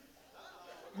that-a-do.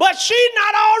 But she's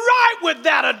not all right with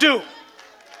that-a-do.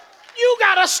 You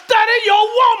got to study your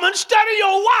woman, study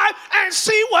your wife, and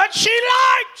see what she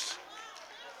likes.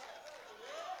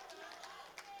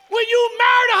 When you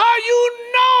married her, you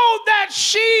know that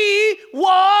she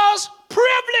was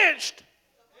privileged.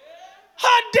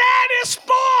 Her daddy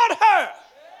spoiled her.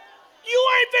 You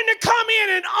ain't finna come in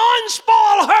and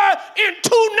unspoil her in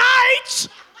 2 nights.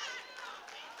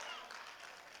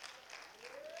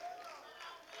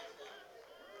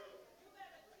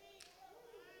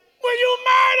 When you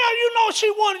married her, you know she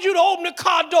wanted you to open the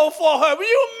car door for her. When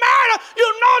you married her,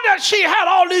 you know that she had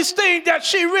all these things that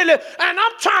she really, and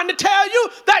I'm trying to tell you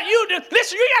that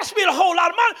listen, you got to spend a whole lot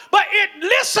of money, but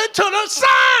listen to the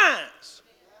signs.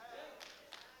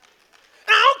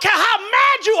 And I don't care how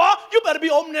mad you are, you better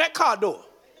be opening that car door.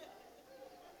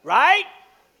 Right?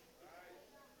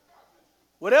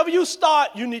 Whatever you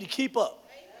start, you need to keep up.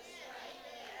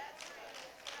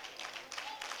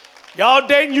 Y'all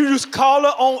dating, you just call her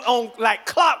on like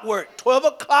clockwork, 12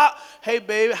 o'clock. Hey,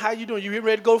 baby, how you doing? You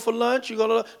ready to go for lunch?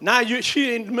 Now she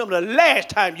didn't remember the last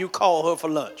time you called her for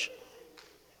lunch.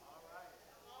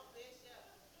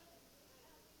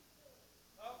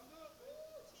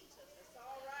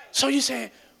 So you're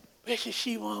saying, Becky,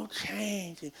 she won't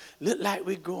change. It look like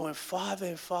we're growing farther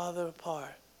and farther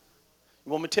apart.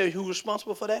 You want me to tell you who's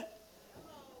responsible for that?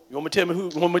 You want me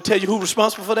to tell you who's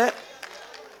responsible for that?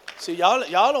 See, y'all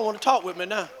don't want to talk with me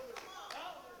now.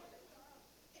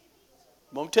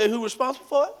 Want me to tell you who's responsible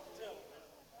for it?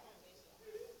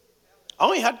 I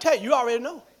don't even have to tell you. You already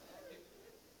know.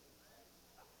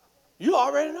 You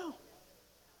already know.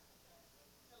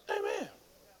 Amen.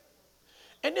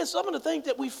 And then some of the things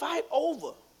that we fight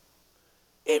over,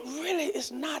 it really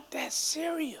is not that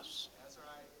serious. That's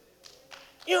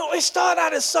right. You know, it started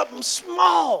out as something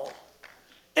small,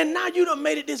 and now you done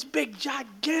made it this big,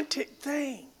 gigantic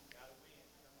thing.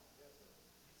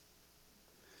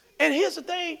 And here's the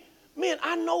thing, man,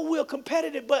 I know we're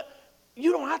competitive, but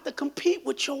you don't have to compete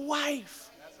with your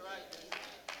wife. That's right.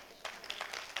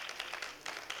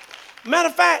 Matter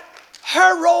of fact,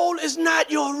 her role is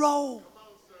not your role.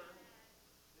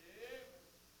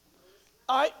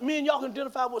 All right, me and y'all can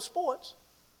identify with sports.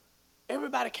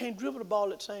 Everybody can't dribble the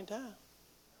ball at the same time.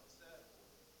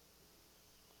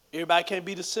 Everybody can't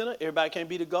be the center. Everybody can't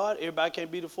be the guard. Everybody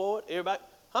can't be the forward. Everybody,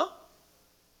 huh?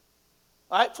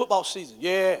 All right, football season,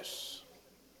 yes.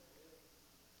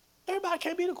 Everybody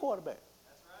can't be the quarterback.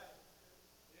 That's right.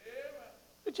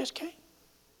 Yeah. It just can't.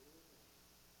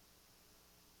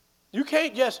 You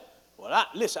can't just, well,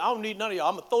 listen, I don't need none of y'all.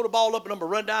 I'm going to throw the ball up and I'm going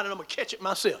to run down and I'm going to catch it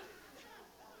myself.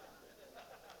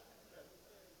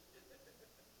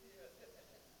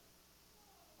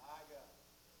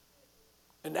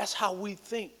 And that's how we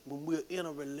think when we're in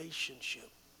a relationship.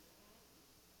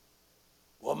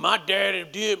 Well, my daddy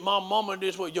did my mama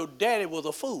this way. Your daddy was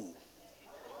a fool.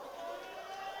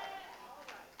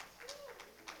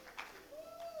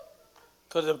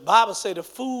 Because the Bible said the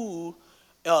fool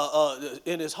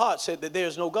in his heart said that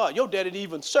there's no God. Your daddy didn't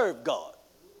even serve God.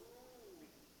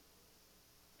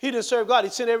 He didn't serve God. He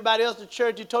sent everybody else to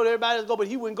church. He told everybody else to go, but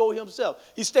he wouldn't go himself.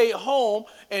 He stayed home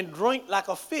and drank like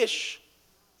a fish.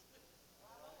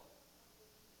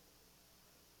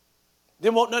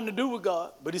 Didn't want nothing to do with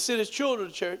God, but he sent his children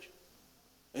to church,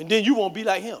 and then you won't be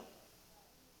like him.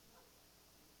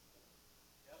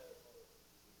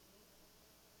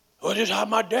 Oh, this is how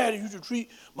my daddy used to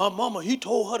treat my mama. He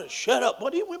told her to shut up.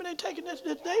 Boy, these women ain't taking this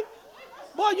day.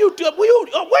 Boy, where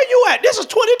you at? This is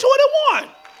 2021.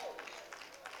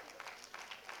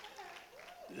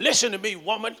 Listen to me,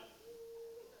 woman.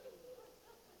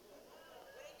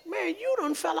 Man, you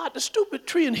done fell out the stupid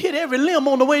tree and hit every limb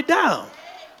on the way down.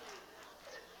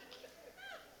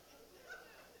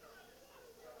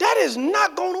 That is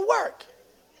not going to work.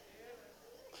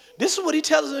 This is what he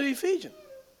tells us in Ephesians.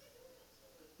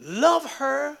 Love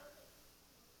her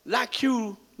like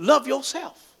you love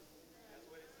yourself.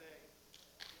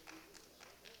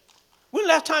 When the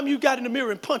last time you got in the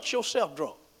mirror and punched yourself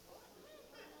drunk?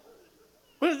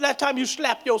 When the last time you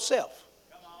slapped yourself?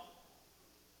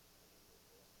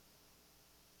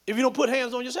 If you don't put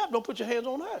hands on yourself, don't put your hands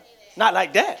on her. Not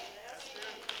like that.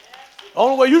 The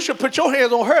only way you should put your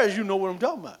hands on her is you know what I'm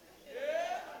talking about.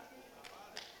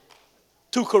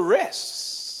 To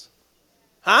caress.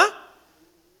 Huh?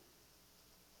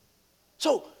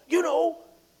 So, you know,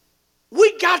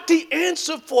 we got the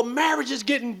answer for marriages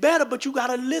getting better, but you got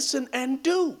to listen and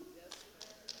do.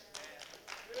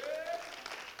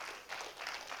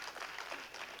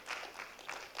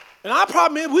 And our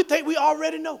problem is we think we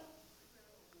already know.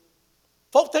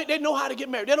 Folks think they know how to get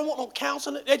married. They don't want no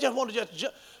counseling. They just want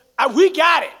to we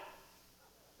got it.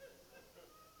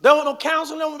 They don't want no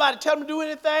counseling. They don't want nobody to tell them to do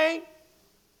anything.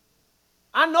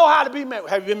 I know how to be married.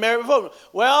 Have you been married before?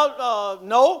 Well,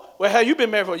 no. Well, have you been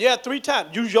married before? Yeah, 3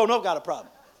 times. You sure enough got a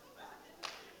problem.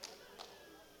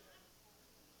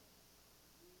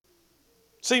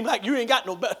 Seems like you ain't got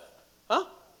no better. Huh?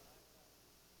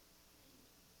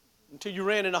 Until you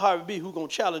ran into Harvey B, who's going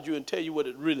to challenge you and tell you what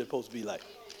it really supposed to be like.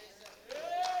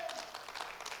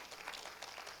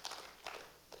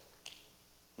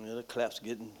 Yeah, the clap's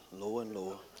getting lower and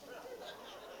lower.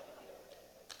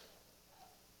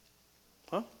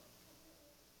 Huh?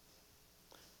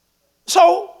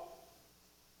 So,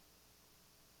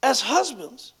 as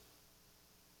husbands,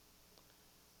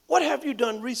 what have you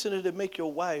done recently to make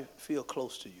your wife feel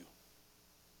close to you?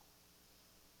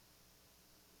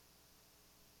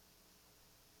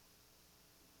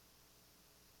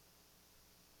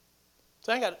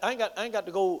 So I ain't got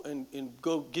to go and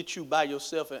go get you by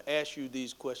yourself and ask you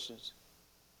these questions.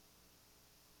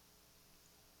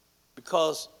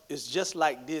 Because it's just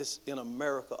like this in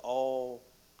America all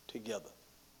together.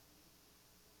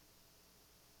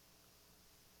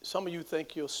 Some of you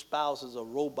think your spouses are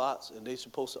robots and they're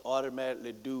supposed to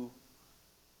automatically do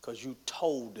because you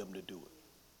told them to do it.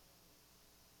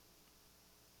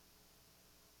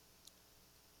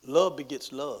 Love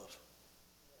begets love.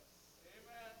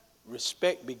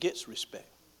 Respect begets respect.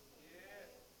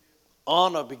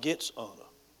 Honor begets honor.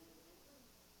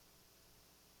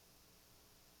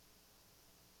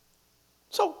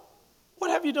 So,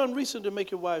 what have you done recently to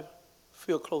make your wife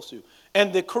feel close to you?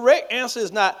 And the correct answer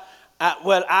is not,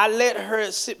 I let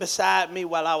her sit beside me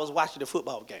while I was watching the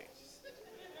football game.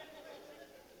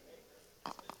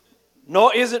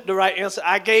 Nor is it the right answer,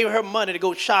 I gave her money to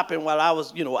go shopping while I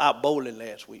was, out bowling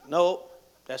last week. No,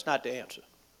 that's not the answer.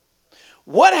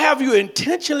 What have you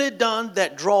intentionally done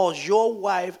that draws your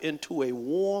wife into a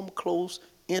warm, close,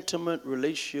 intimate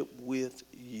relationship with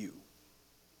you?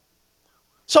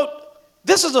 So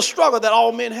this is a struggle that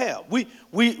all men have. We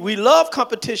love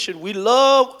competition, we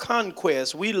love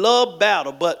conquest, we love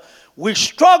battle, but we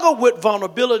struggle with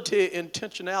vulnerability,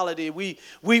 intentionality.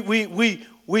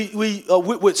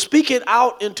 With speaking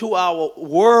out into our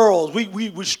world.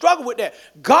 We struggle with that.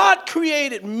 God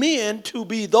created men to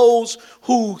be those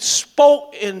who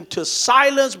spoke into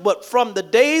silence, but from the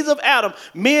days of Adam,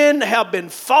 men have been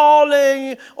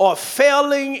falling or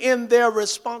failing in their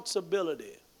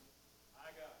responsibility.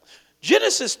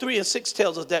 Genesis 3:6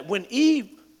 tells us that when Eve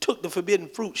took the forbidden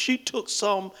fruit, she took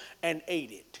some and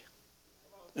ate it.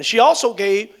 And she also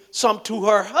gave some to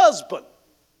her husband,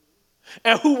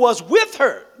 and who was with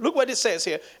her. Look what it says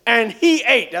here. And he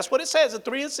ate. That's what it says in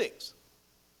 3:6.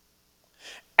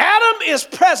 Adam is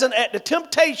present at the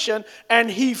temptation,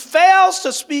 and he fails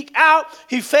to speak out.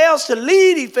 He fails to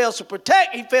lead. He fails to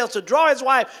protect. He fails to draw his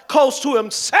wife close to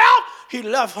himself. He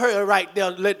left her right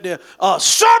there. Let the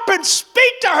serpent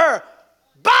speak to her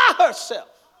by herself.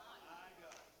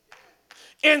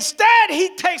 Instead,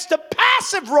 he takes the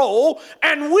passive role,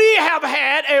 and we have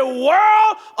had a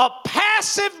world of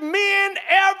passive men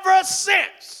ever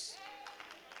since.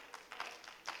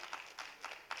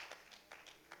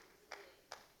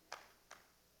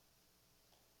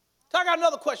 So I got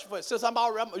another question for you. Since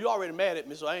you're already mad at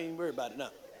me, so I ain't even worried about it now.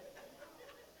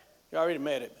 You're already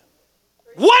mad at me.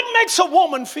 What makes a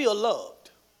woman feel loved?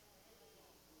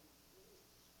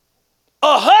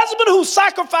 A husband who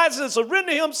sacrifices and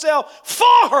surrenders himself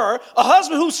for her, a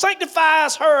husband who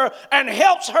sanctifies her and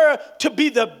helps her to be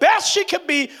the best she can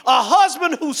be, a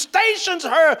husband who stations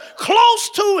her close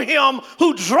to him,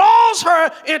 who draws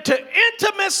her into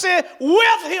intimacy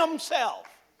with himself.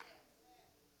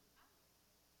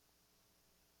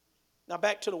 Now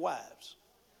back to the wives.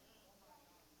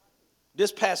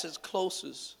 This passage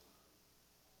closest,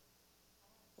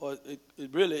 or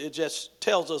it just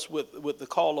tells us with the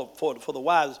call for the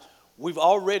wives, we've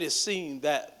already seen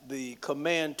that the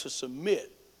command to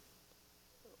submit.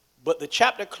 But the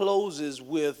chapter closes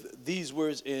with these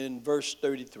words in verse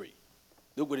 33.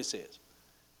 Look what it says.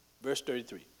 Verse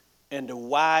 33. And the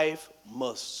wife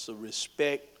must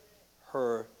respect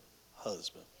her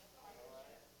husband.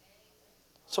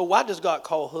 So why does God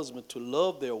call husbands to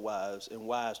love their wives and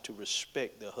wives to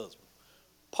respect their husband?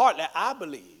 Partly, I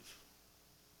believe,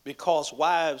 because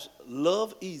wives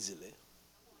love easily,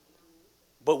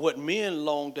 but what men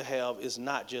long to have is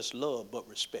not just love, but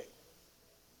respect.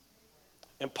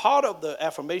 And part of the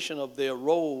affirmation of their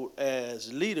role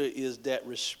as leader is that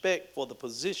respect for the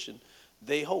position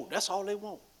they hold. That's all they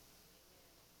want.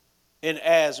 And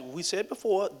as we said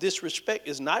before, this respect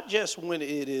is not just when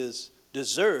it is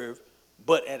deserved,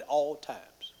 but at all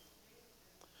times.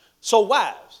 So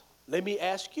wives, let me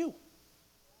ask you,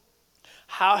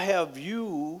 how have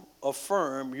you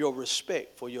affirmed your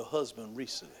respect for your husband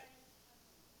recently?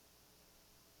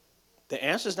 The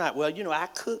answer is not, I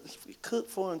cook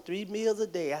for him 3 meals a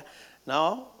day.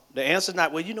 No, the answer is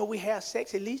not, we have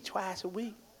sex at least twice a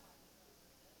week.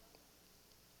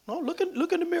 No, look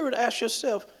in the mirror and ask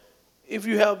yourself if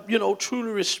you have,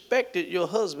 truly respected your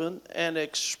husband and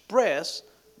expressed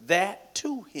that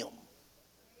to him.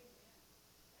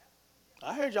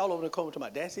 I heard y'all over there coming to my,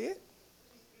 that's it?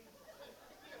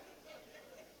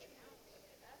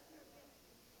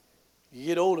 You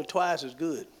get older, twice as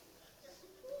good.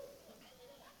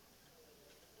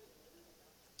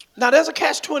 Now, there's a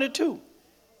catch-22,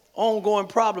 ongoing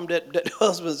problem that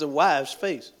husbands and wives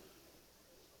face.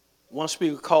 One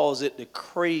speaker calls it the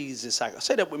crazy cycle.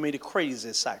 Say that with me, the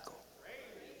crazy cycle.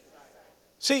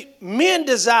 See, men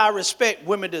desire respect,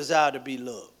 women desire to be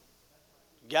loved.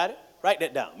 Got it? Write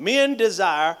that down. Men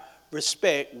desire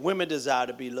respect, women desire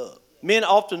to be loved. Men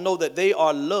often know that they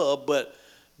are loved, but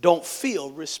don't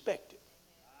feel respected.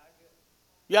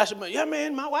 You ask me, yeah,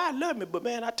 man, my wife loves me, but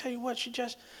man, I tell you what,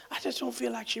 I just don't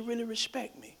feel like she really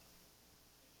respects me.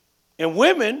 And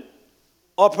women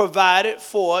are provided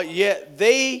for, yet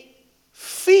they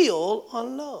feel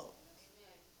unloved.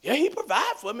 Yeah, he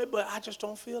provides for me, but I just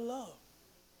don't feel love.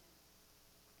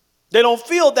 They don't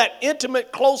feel that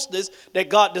intimate closeness that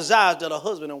God desires that a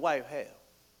husband and wife have.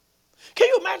 Can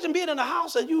you imagine being in a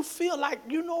house and you feel like,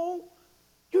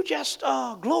 you just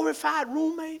glorified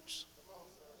roommates?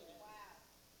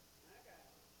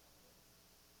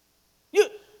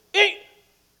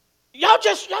 Y'all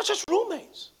just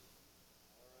roommates.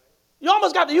 You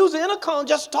almost got to use the intercom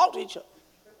just to talk to each other.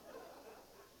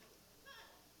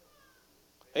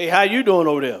 Hey, how you doing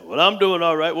over there? Well, I'm doing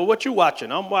all right. Well, what you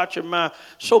watching? I'm watching my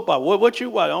soap opera. What you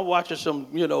watching? I'm watching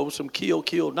some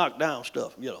kill, knock down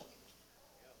stuff,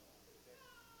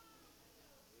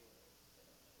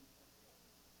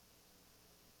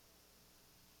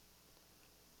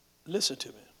 Listen to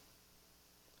me.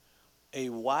 A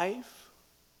wife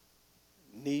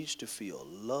needs to feel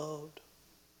loved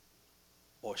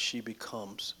or she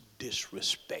becomes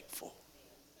disrespectful.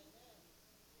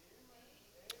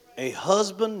 A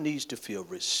husband needs to feel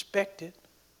respected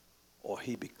or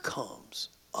he becomes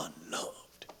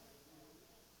unloved.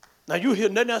 Now you hear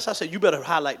nothing else I said, you better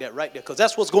highlight that right there because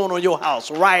that's what's going on in your house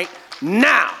right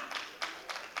now.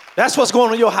 That's what's going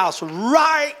on in your house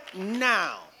right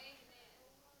now.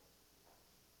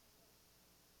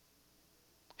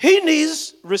 He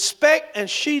needs respect and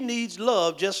she needs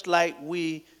love just like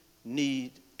we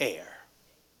need air.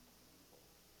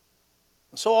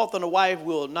 So often a wife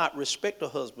will not respect her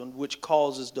husband, which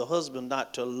causes the husband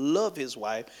not to love his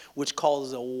wife, which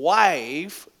causes a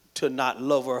wife to not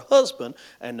love her husband,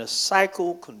 and the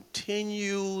cycle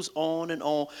continues on,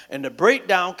 and the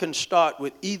breakdown can start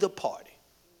with either party.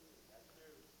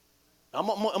 I'm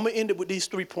going to end it with these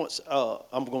 3 points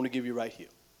I'm going to give you right here.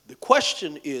 The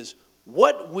question is,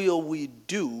 what will we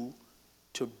do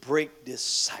to break this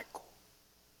cycle?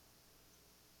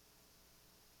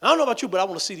 I don't know about you, but I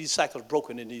want to see these cycles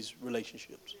broken in these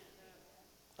relationships.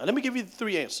 Now, let me give you the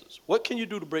 3 answers. What can you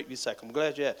do to break this cycle? I'm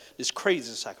glad you had this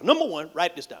crazy cycle. Number 1,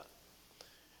 write this down.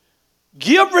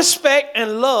 Give respect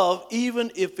and love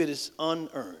even if it is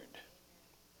unearned.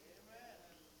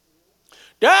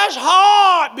 That's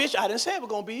hard, bitch. I didn't say it was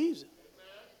going to be easy.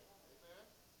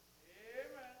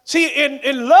 See,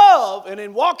 in love and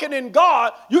in walking in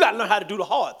God, you got to learn how to do the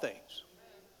hard things.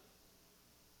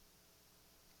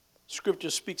 Scripture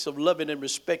speaks of loving and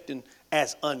respecting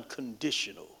as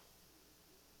unconditional.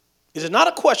 It is not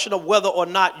a question of whether or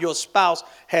not your spouse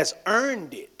has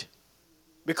earned it,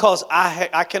 because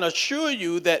I can assure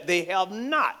you that they have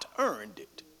not earned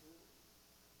it.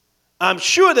 I'm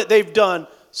sure that they've done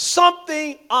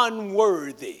something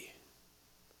unworthy.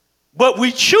 But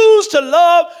we choose to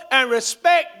love and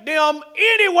respect them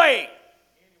anyway.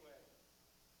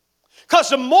 Because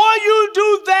the more you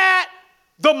do that,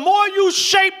 the more you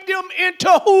shape them into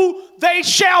who they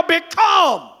shall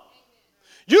become.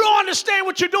 You don't understand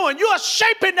what you're doing. You are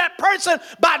shaping that person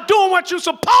by doing what you're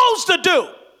supposed to do.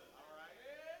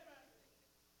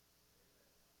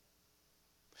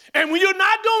 And when you're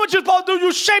not doing what you're supposed to do,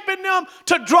 you're shaping them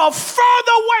to draw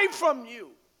further away from you.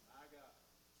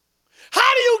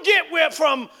 How do you get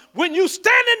from when you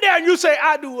standing there and you say,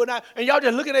 I do, and y'all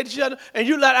just looking at each other, and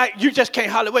you just can't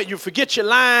hardly wait. You forget your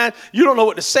line. You don't know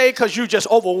what to say because you just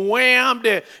overwhelmed.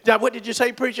 What did you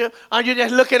say, preacher? You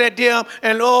just looking at them,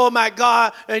 and oh, my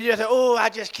God. And you say, oh, I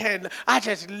just can't. I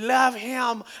just love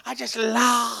him. I just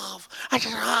love him.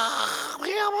 Oh,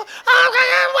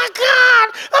 my God.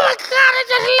 Oh, my God, I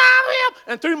just love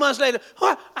him. And 3 months later,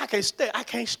 oh, I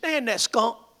can't stand that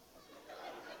skunk.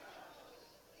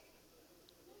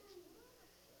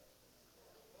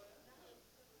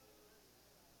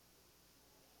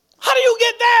 How do you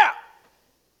get there?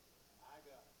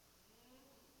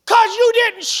 Because you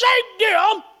didn't shape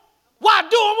them while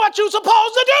doing what you're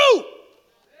supposed to do.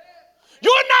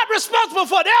 You're not responsible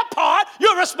for their part.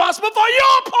 You're responsible for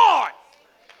your part.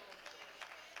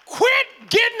 Quit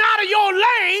getting out of your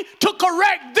lane to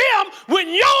correct them when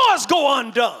yours go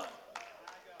undone.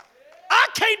 I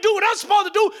can't do what I'm supposed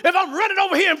to do if I'm running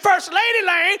over here in first lady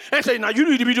lane and say, now you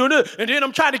need to be doing this. And then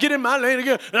I'm trying to get in my lane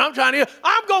again. And I'm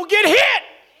going to get hit.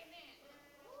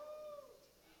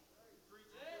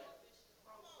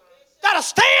 Got to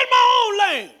stay in my own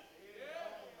lane.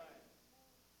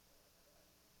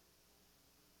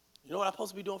 You know what I'm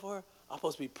supposed to be doing for her? I'm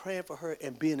supposed to be praying for her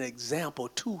and being an example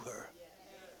to her.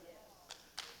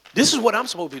 This is what I'm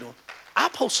supposed to be doing.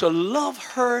 I'm supposed to love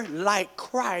her like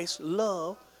Christ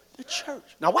loved the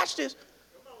church. Now watch this.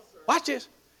 Watch this.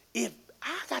 If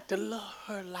I got to love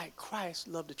her like Christ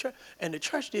loved the church, and the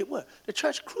church did what? The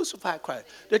church crucified Christ.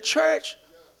 The church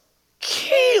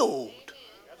killed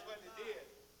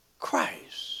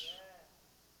Christ.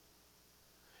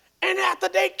 And after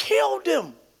they killed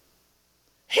him,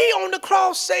 he on the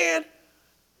cross saying,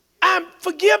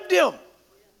 forgive them.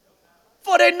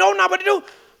 For they know not what to do.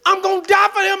 I'm going to die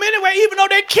for them anyway, even though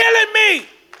they're killing me.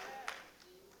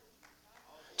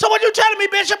 So what you telling me,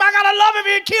 Bishop, I got to love him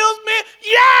if he kills me?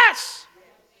 Yes.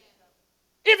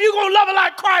 If you're going to love it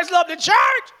like Christ loved the church.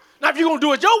 Now, if you're going to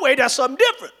do it your way, that's something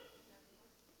different.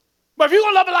 But if you're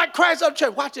going to love it like Christ loved the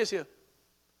church, watch this here.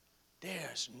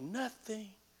 There's nothing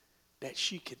that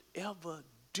she could ever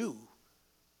do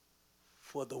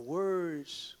for the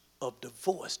words of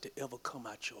divorce to ever come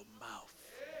out your mouth.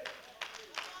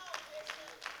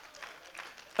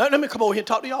 Let me come over here and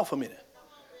talk to y'all for a minute.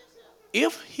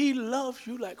 If he loves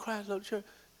you like Christ loved the church,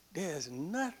 there's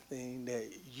nothing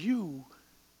that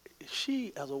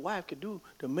she as a wife could do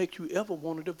to make you ever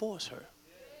want to divorce her.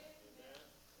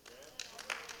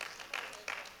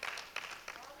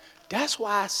 That's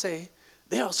why I say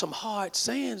there are some hard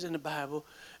sayings in the Bible,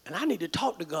 and I need to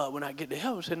talk to God when I get to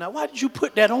heaven and say, now why did you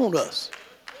put that on us?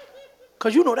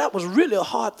 Because you know that was really a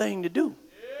hard thing to do.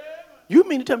 You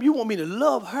mean to tell me you want me to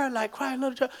love her like Christ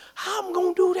loved the church? How am I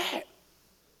going to do that?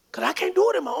 Because I can't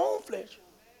do it in my own flesh.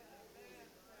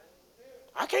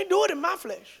 I can't do it in my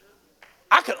flesh.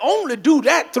 I can only do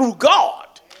that through God.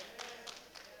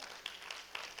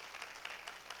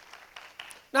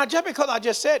 Now, just because I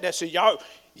just said that, so y'all,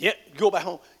 go back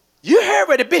home. You heard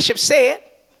what the bishop said.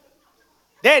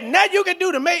 There's nothing you can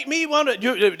do to make me want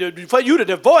to, for you to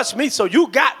divorce me, so you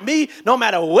got me no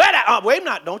matter what. Wait a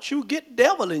minute, don't you get the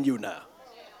devil in you now.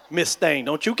 Miss Thing,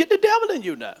 don't you get the devil in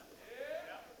you now.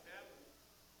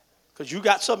 Because you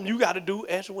got something you got to do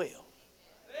as well.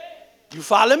 You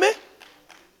follow me?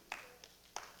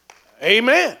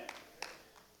 Amen.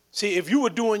 See, if you were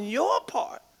doing your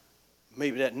part,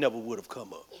 maybe that never would have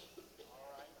come up.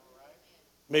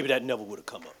 Maybe that never would have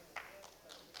come up.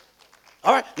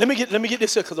 All right, let me get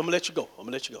this here because I'm going to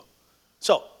let you go.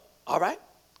 So, all right.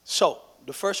 So,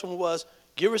 the first one was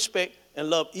give respect and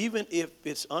love even if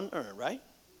it's unearned, right?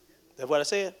 That's what I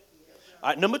said? All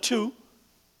right, number 2,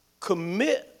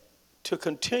 commit to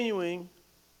continuing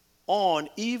on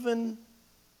even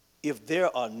if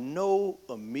there are no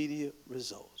immediate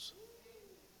results.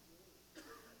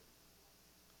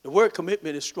 The word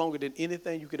commitment is stronger than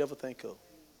anything you could ever think of.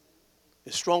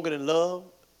 It's stronger than love,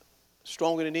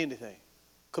 stronger than anything.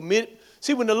 Commit.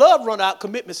 See, when the love run out,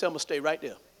 commitment says I'm going to stay right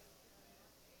there.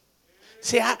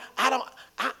 See,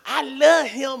 I love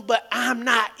him, but I'm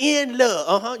not in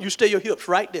love. You stay your hips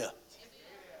right there.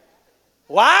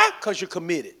 Why? Because you're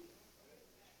committed.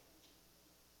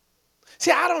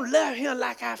 See, I don't love him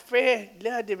like our friend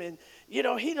loved him, and he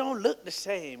don't look the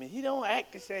same, and he don't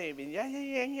act the same, and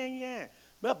yeah.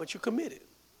 But you're committed.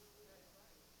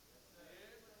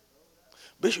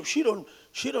 Bishop, she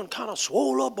done kind of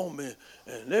swole up on me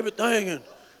and everything, and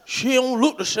she don't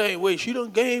look the same way. She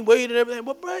done gained weight and everything.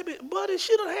 But buddy,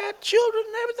 she done had children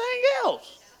and everything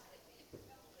else.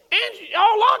 And y'all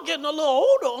are getting a little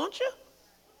older, aren't you?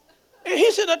 And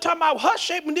he said that talking about her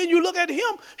shape, and then you look at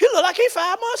him, he look like he's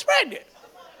 5 months pregnant.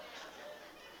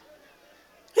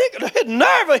 He could have hit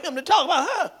nerve of him to talk about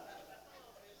her.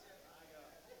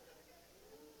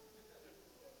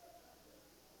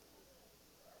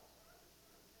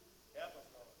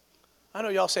 I know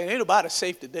y'all saying ain't nobody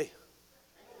safe today.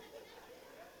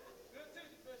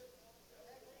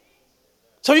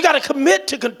 So you got to commit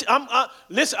to,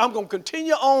 listen, I'm going to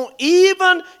continue on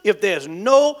even if there's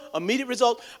no immediate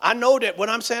result. I know that what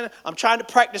I'm saying, I'm trying to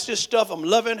practice this stuff. I'm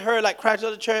loving her like Christ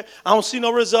loved the church. I don't see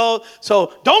no result.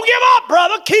 So don't give up,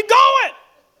 brother. Keep going.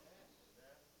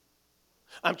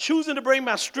 I'm choosing to bring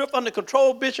my strength under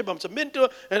control, Bishop. I'm submitting to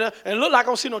it, and look like I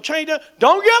don't see no change there.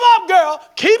 Don't give up, girl.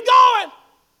 Keep going.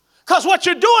 Because what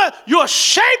you're doing, you're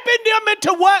shaping them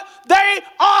into what they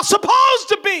are supposed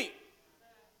to be.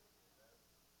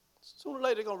 Sooner or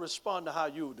later, they're going to respond to how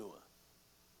you're doing.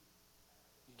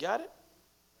 You got it?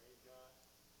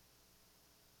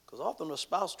 Because often a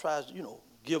spouse tries to,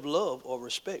 give love or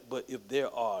respect, but if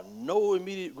there are no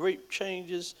immediate great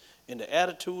changes in the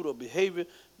attitude or behavior,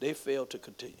 they fail to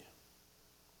continue.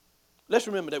 Let's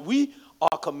remember that we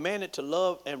are commanded to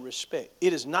love and respect.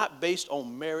 It is not based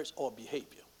on merits or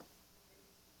behavior.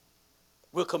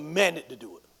 We're commanded to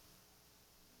do it.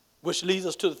 Which leads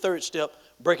us to the third step,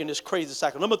 breaking this crazy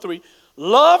cycle. Number 3,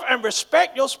 love and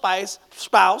respect your spouse,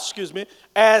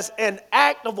 as an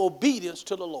act of obedience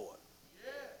to the Lord.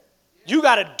 You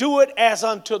got to do it as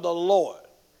unto the Lord.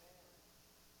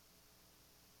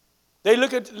 They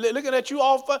looking at you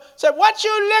all, say, what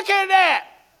you looking at?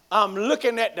 I'm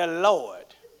looking at the Lord.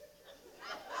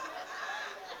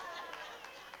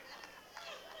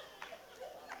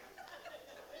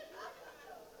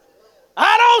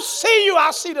 I don't see you,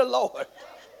 I see the Lord.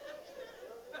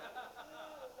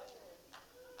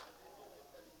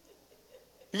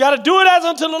 You got to do it as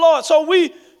unto the Lord. So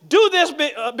we do this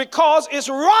because it's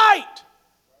right.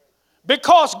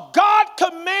 Because God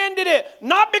commanded it.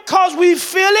 Not because we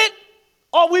feel it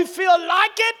or we feel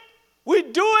like it. We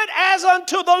do it as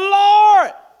unto the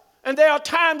Lord. And there are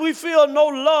times we feel no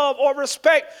love or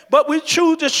respect, but we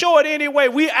choose to show it anyway.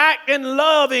 We act in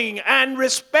loving and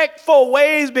respectful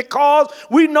ways because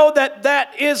we know that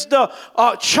that is the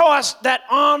choice that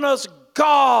honors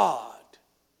God.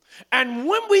 And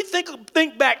when we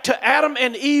think back to Adam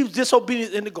and Eve's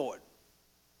disobedience in the garden,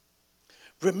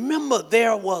 remember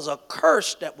there was a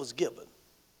curse that was given.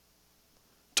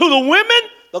 To the women,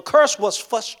 the curse was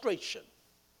frustration,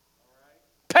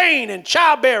 pain and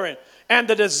childbearing, and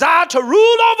the desire to rule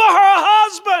over her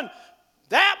husband.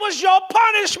 That was your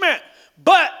punishment.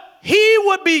 But he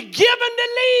would be given the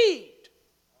lead.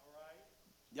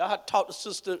 Y'all have to talk to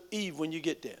Sister Eve when you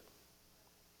get there.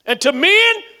 And to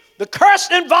men, the curse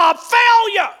involved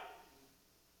failure.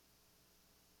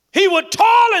 He would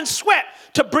toil and sweat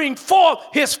to bring forth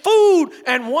his food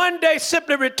and one day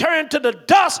simply return to the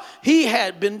dust he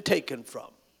had been taken from.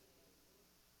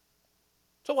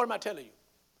 So what am I telling you?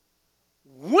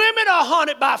 Women are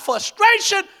haunted by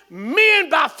frustration, men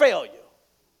by failure.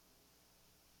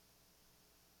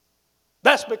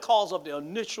 That's because of the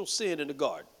initial sin in the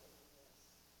garden.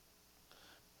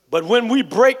 But when we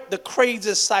break the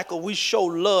crazy cycle, we show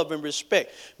love and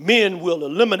respect. Men will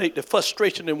eliminate the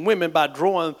frustration in women by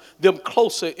drawing them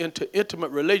closer into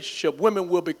intimate relationship. Women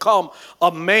will become a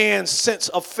man's sense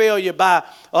of failure by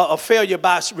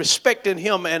respecting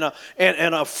him and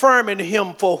affirming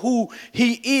him for who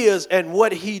he is and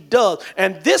what he does.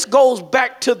 And this goes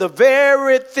back to the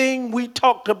very thing we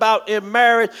talked about in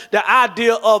marriage, the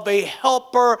idea of a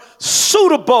helper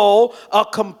suitable, a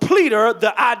completer,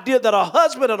 the idea that a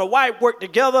husband and a wife work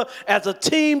together as a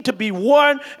team to be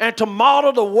one and to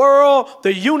model the world,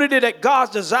 the unity that God's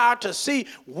desire to see.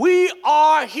 We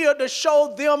are here to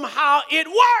show them how it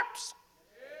works.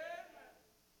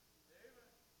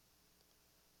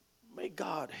 May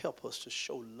God help us to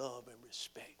show love and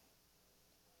respect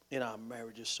in our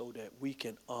marriages so that we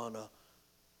can honor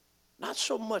not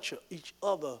so much each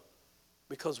other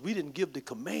because we didn't give the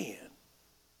command.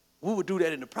 We would do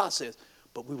that in the process,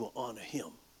 but we will honor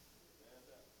him.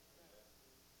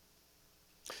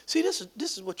 See, this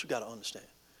is what you got to understand.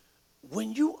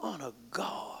 When you honor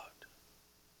God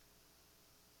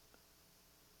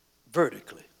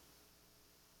vertically,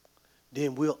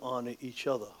 then we'll honor each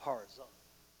other horizontally.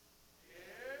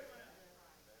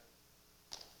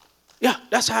 Yeah,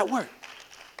 that's how it works.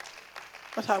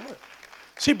 That's how it works.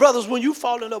 See, brothers, when you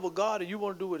fall in love with God and you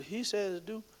want to do what he says to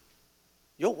do,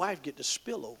 your wife get the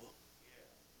spillover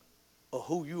of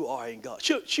who you are in God.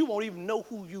 She won't even know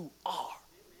who you are.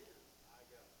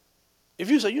 If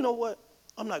you say, you know what,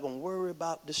 I'm not going to worry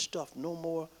about this stuff no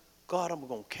more. God, I'm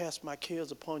going to cast my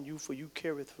cares upon you, for you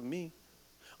careth for me.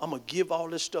 I'm going to give all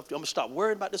this stuff. I'm going to stop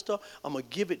worrying about this stuff. I'm going to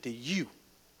give it to you.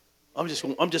 I'm just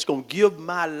going to give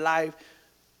my life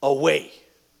away.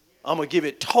 I'm going to give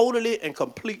it totally and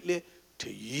completely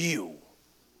to you.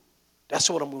 That's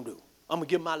what I'm going to do. I'm going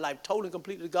to give my life totally and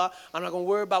completely to God. I'm not going to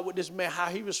worry about what this man, how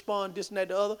he responds, this and that,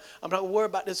 the other. I'm not going to worry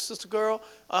about this sister girl.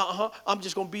 I'm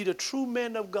just going to be the true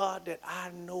man of God that I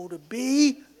know to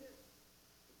be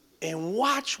and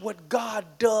watch what God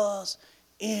does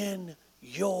in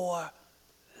your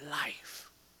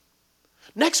life.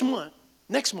 Next month,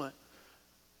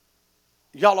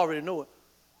 y'all already know it,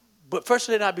 but first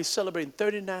then I'll be celebrating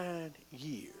 39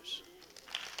 years.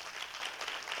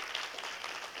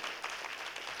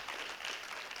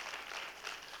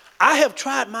 I have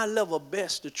tried my level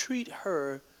best to treat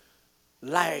her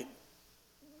like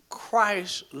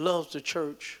Christ loves the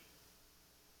church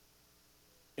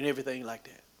and everything like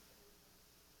that.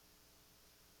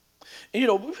 And, you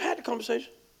know, we've had the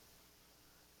conversation.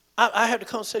 I had the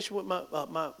conversation with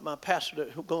my pastor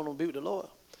who's going to be with the Lord.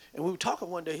 And we were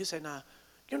talking one day. He said, now,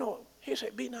 you know,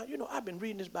 I've been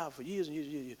reading this Bible for years and years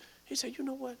and years. He said, you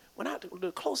know what?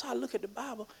 The closer I look at the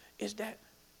Bible is that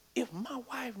if my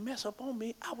wife mess up on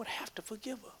me, I would have to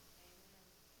forgive her.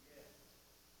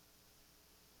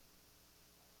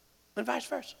 And vice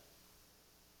versa.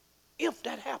 If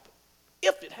that happened.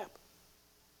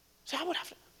 See, I would have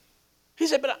to. He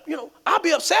said, but, I'll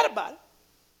be upset about it.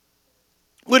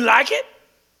 Wouldn't like it.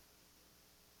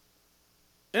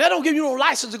 And that don't give you no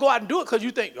license to go out and do it because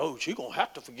you think, oh, she's going to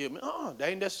have to forgive me. That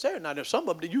ain't necessary. Now, there's some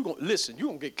of them that you're going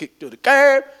to get kicked to the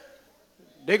curb.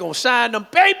 They're going to sign them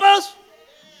papers.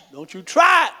 Don't you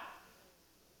try it.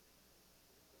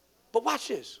 But watch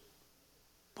this.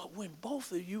 But when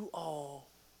both of you all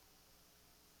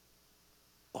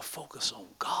are focused on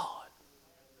God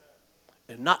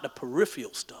and not the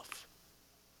peripheral stuff,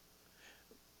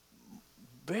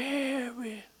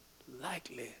 very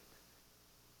likely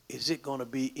is it going to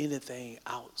be anything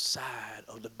outside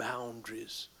of the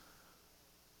boundaries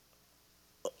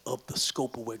of the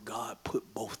scope of where God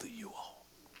put both of you on.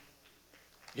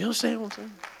 You understand what I'm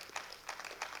saying?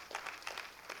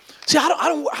 See,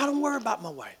 I don't worry about my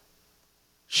wife.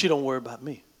 She don't worry about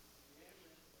me.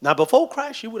 Now, before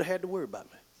Christ, she would have had to worry about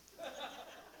me.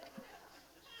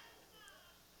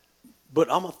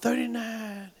 But I'm a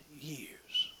 39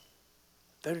 years.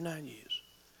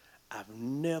 I've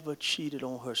never cheated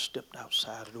on her, stepped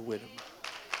outside of the wedding.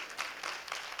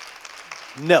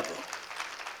 Never.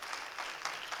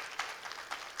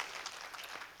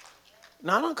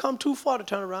 Now, I don't come too far to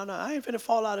turn around. Now, I ain't finna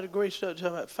fall out of the grace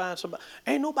to find somebody.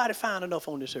 Ain't nobody fine enough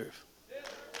on this earth.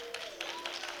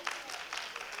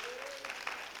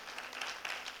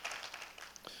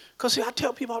 Because, see, I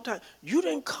tell people all the time, you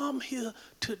didn't come here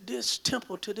to this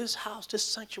temple, to this house, this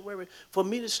sanctuary, for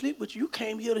me to sleep with you. You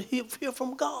came here to hear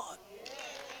from God.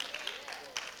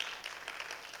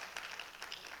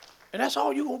 And that's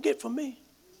all you're going to get from me.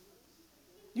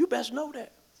 You best know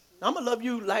that. I'm going to love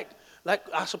you like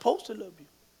I'm supposed to love you.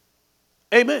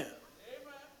 Amen.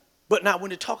 But now when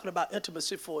they're talking about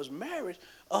intimacy for his marriage,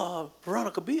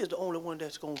 Veronica B is the only one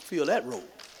that's going to fill that role.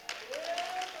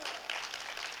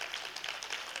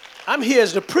 I'm here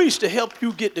as the priest to help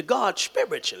you get to God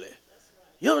spiritually.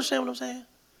 You understand what I'm saying?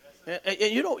 And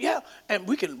you know, yeah, and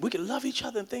we can love each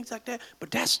other and things like that. But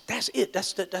that's it.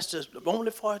 That's the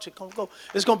only far it's gonna go.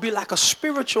 It's gonna be like a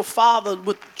spiritual father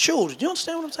with children. You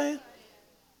understand what I'm saying?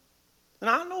 And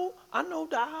I know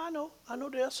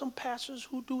there are some pastors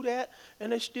who do that,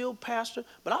 and they still pastor.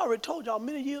 But I already told y'all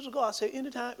many years ago, I said,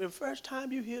 the first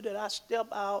time you hear that I step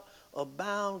out of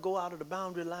bound, go out of the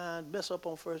boundary line, mess up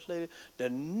on First Lady,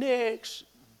 the next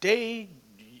day,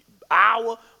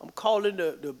 hour, I'm calling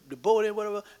the board and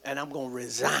whatever, and I'm going to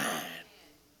resign.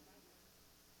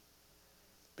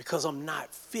 Because I'm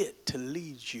not fit to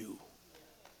lead you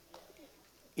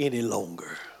any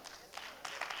longer.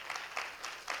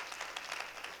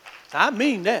 I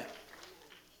mean that.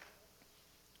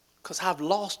 Because I've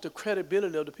lost the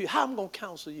credibility of the people. How am I going to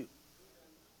counsel you?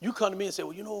 You come to me and say,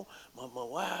 well, you know, my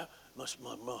wife,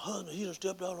 my husband, he done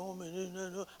stepped out on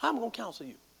me. How am I going to counsel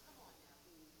you?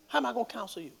 How am I going to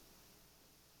counsel you?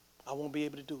 I won't be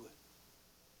able to do it.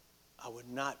 I would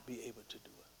not be able to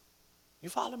do it. You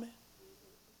follow me?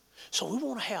 So we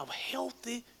want to have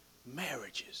healthy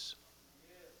marriages.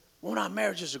 We want our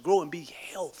marriages to grow and be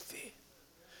healthy.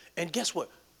 And guess what?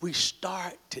 We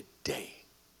start today.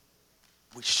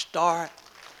 We start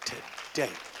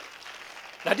today.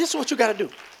 Now, this is what you got to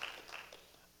do.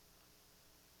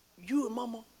 You and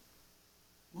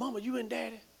mama, you and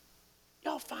daddy,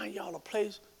 y'all find y'all a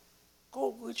place.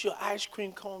 Go get your ice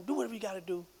cream cone. Do whatever you got to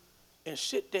do. And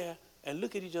sit there and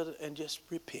look at each other and just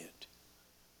repent.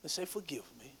 And say, forgive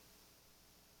me.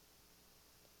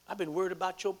 I've been worried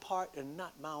about your part and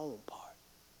not my own part.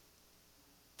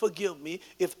 Forgive me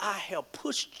if I have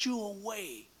pushed you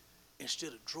away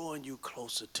instead of drawing you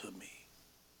closer to me.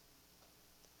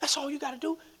 That's all you got to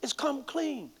do is come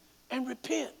clean and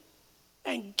repent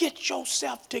and get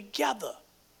yourself together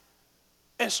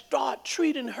and start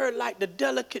treating her like the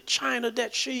delicate china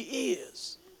that she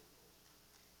is.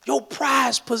 Your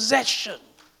prized possession.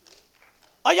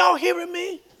 Are y'all hearing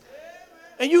me?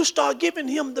 And you start giving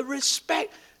him the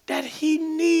respect that he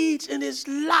needs in his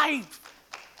life.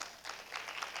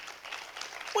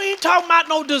 We ain't talking about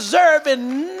no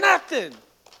deserving nothing.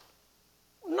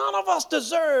 None of us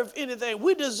deserve anything.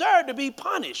 We deserve to be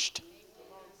punished.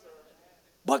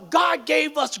 But God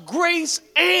gave us grace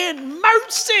and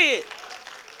mercy.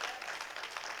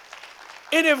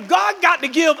 And if God got to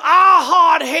give our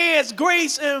hard heads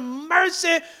grace and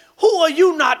mercy, who are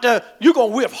you not to, you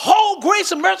going to withhold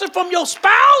grace and mercy from your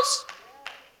spouse?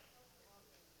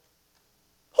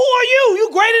 Who are you? You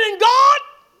greater than God?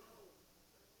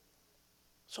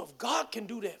 So if God can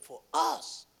do that for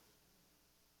us,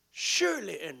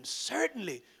 surely and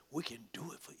certainly we can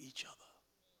do it for each other.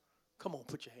 Come on,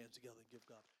 put your hands together and give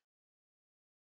God.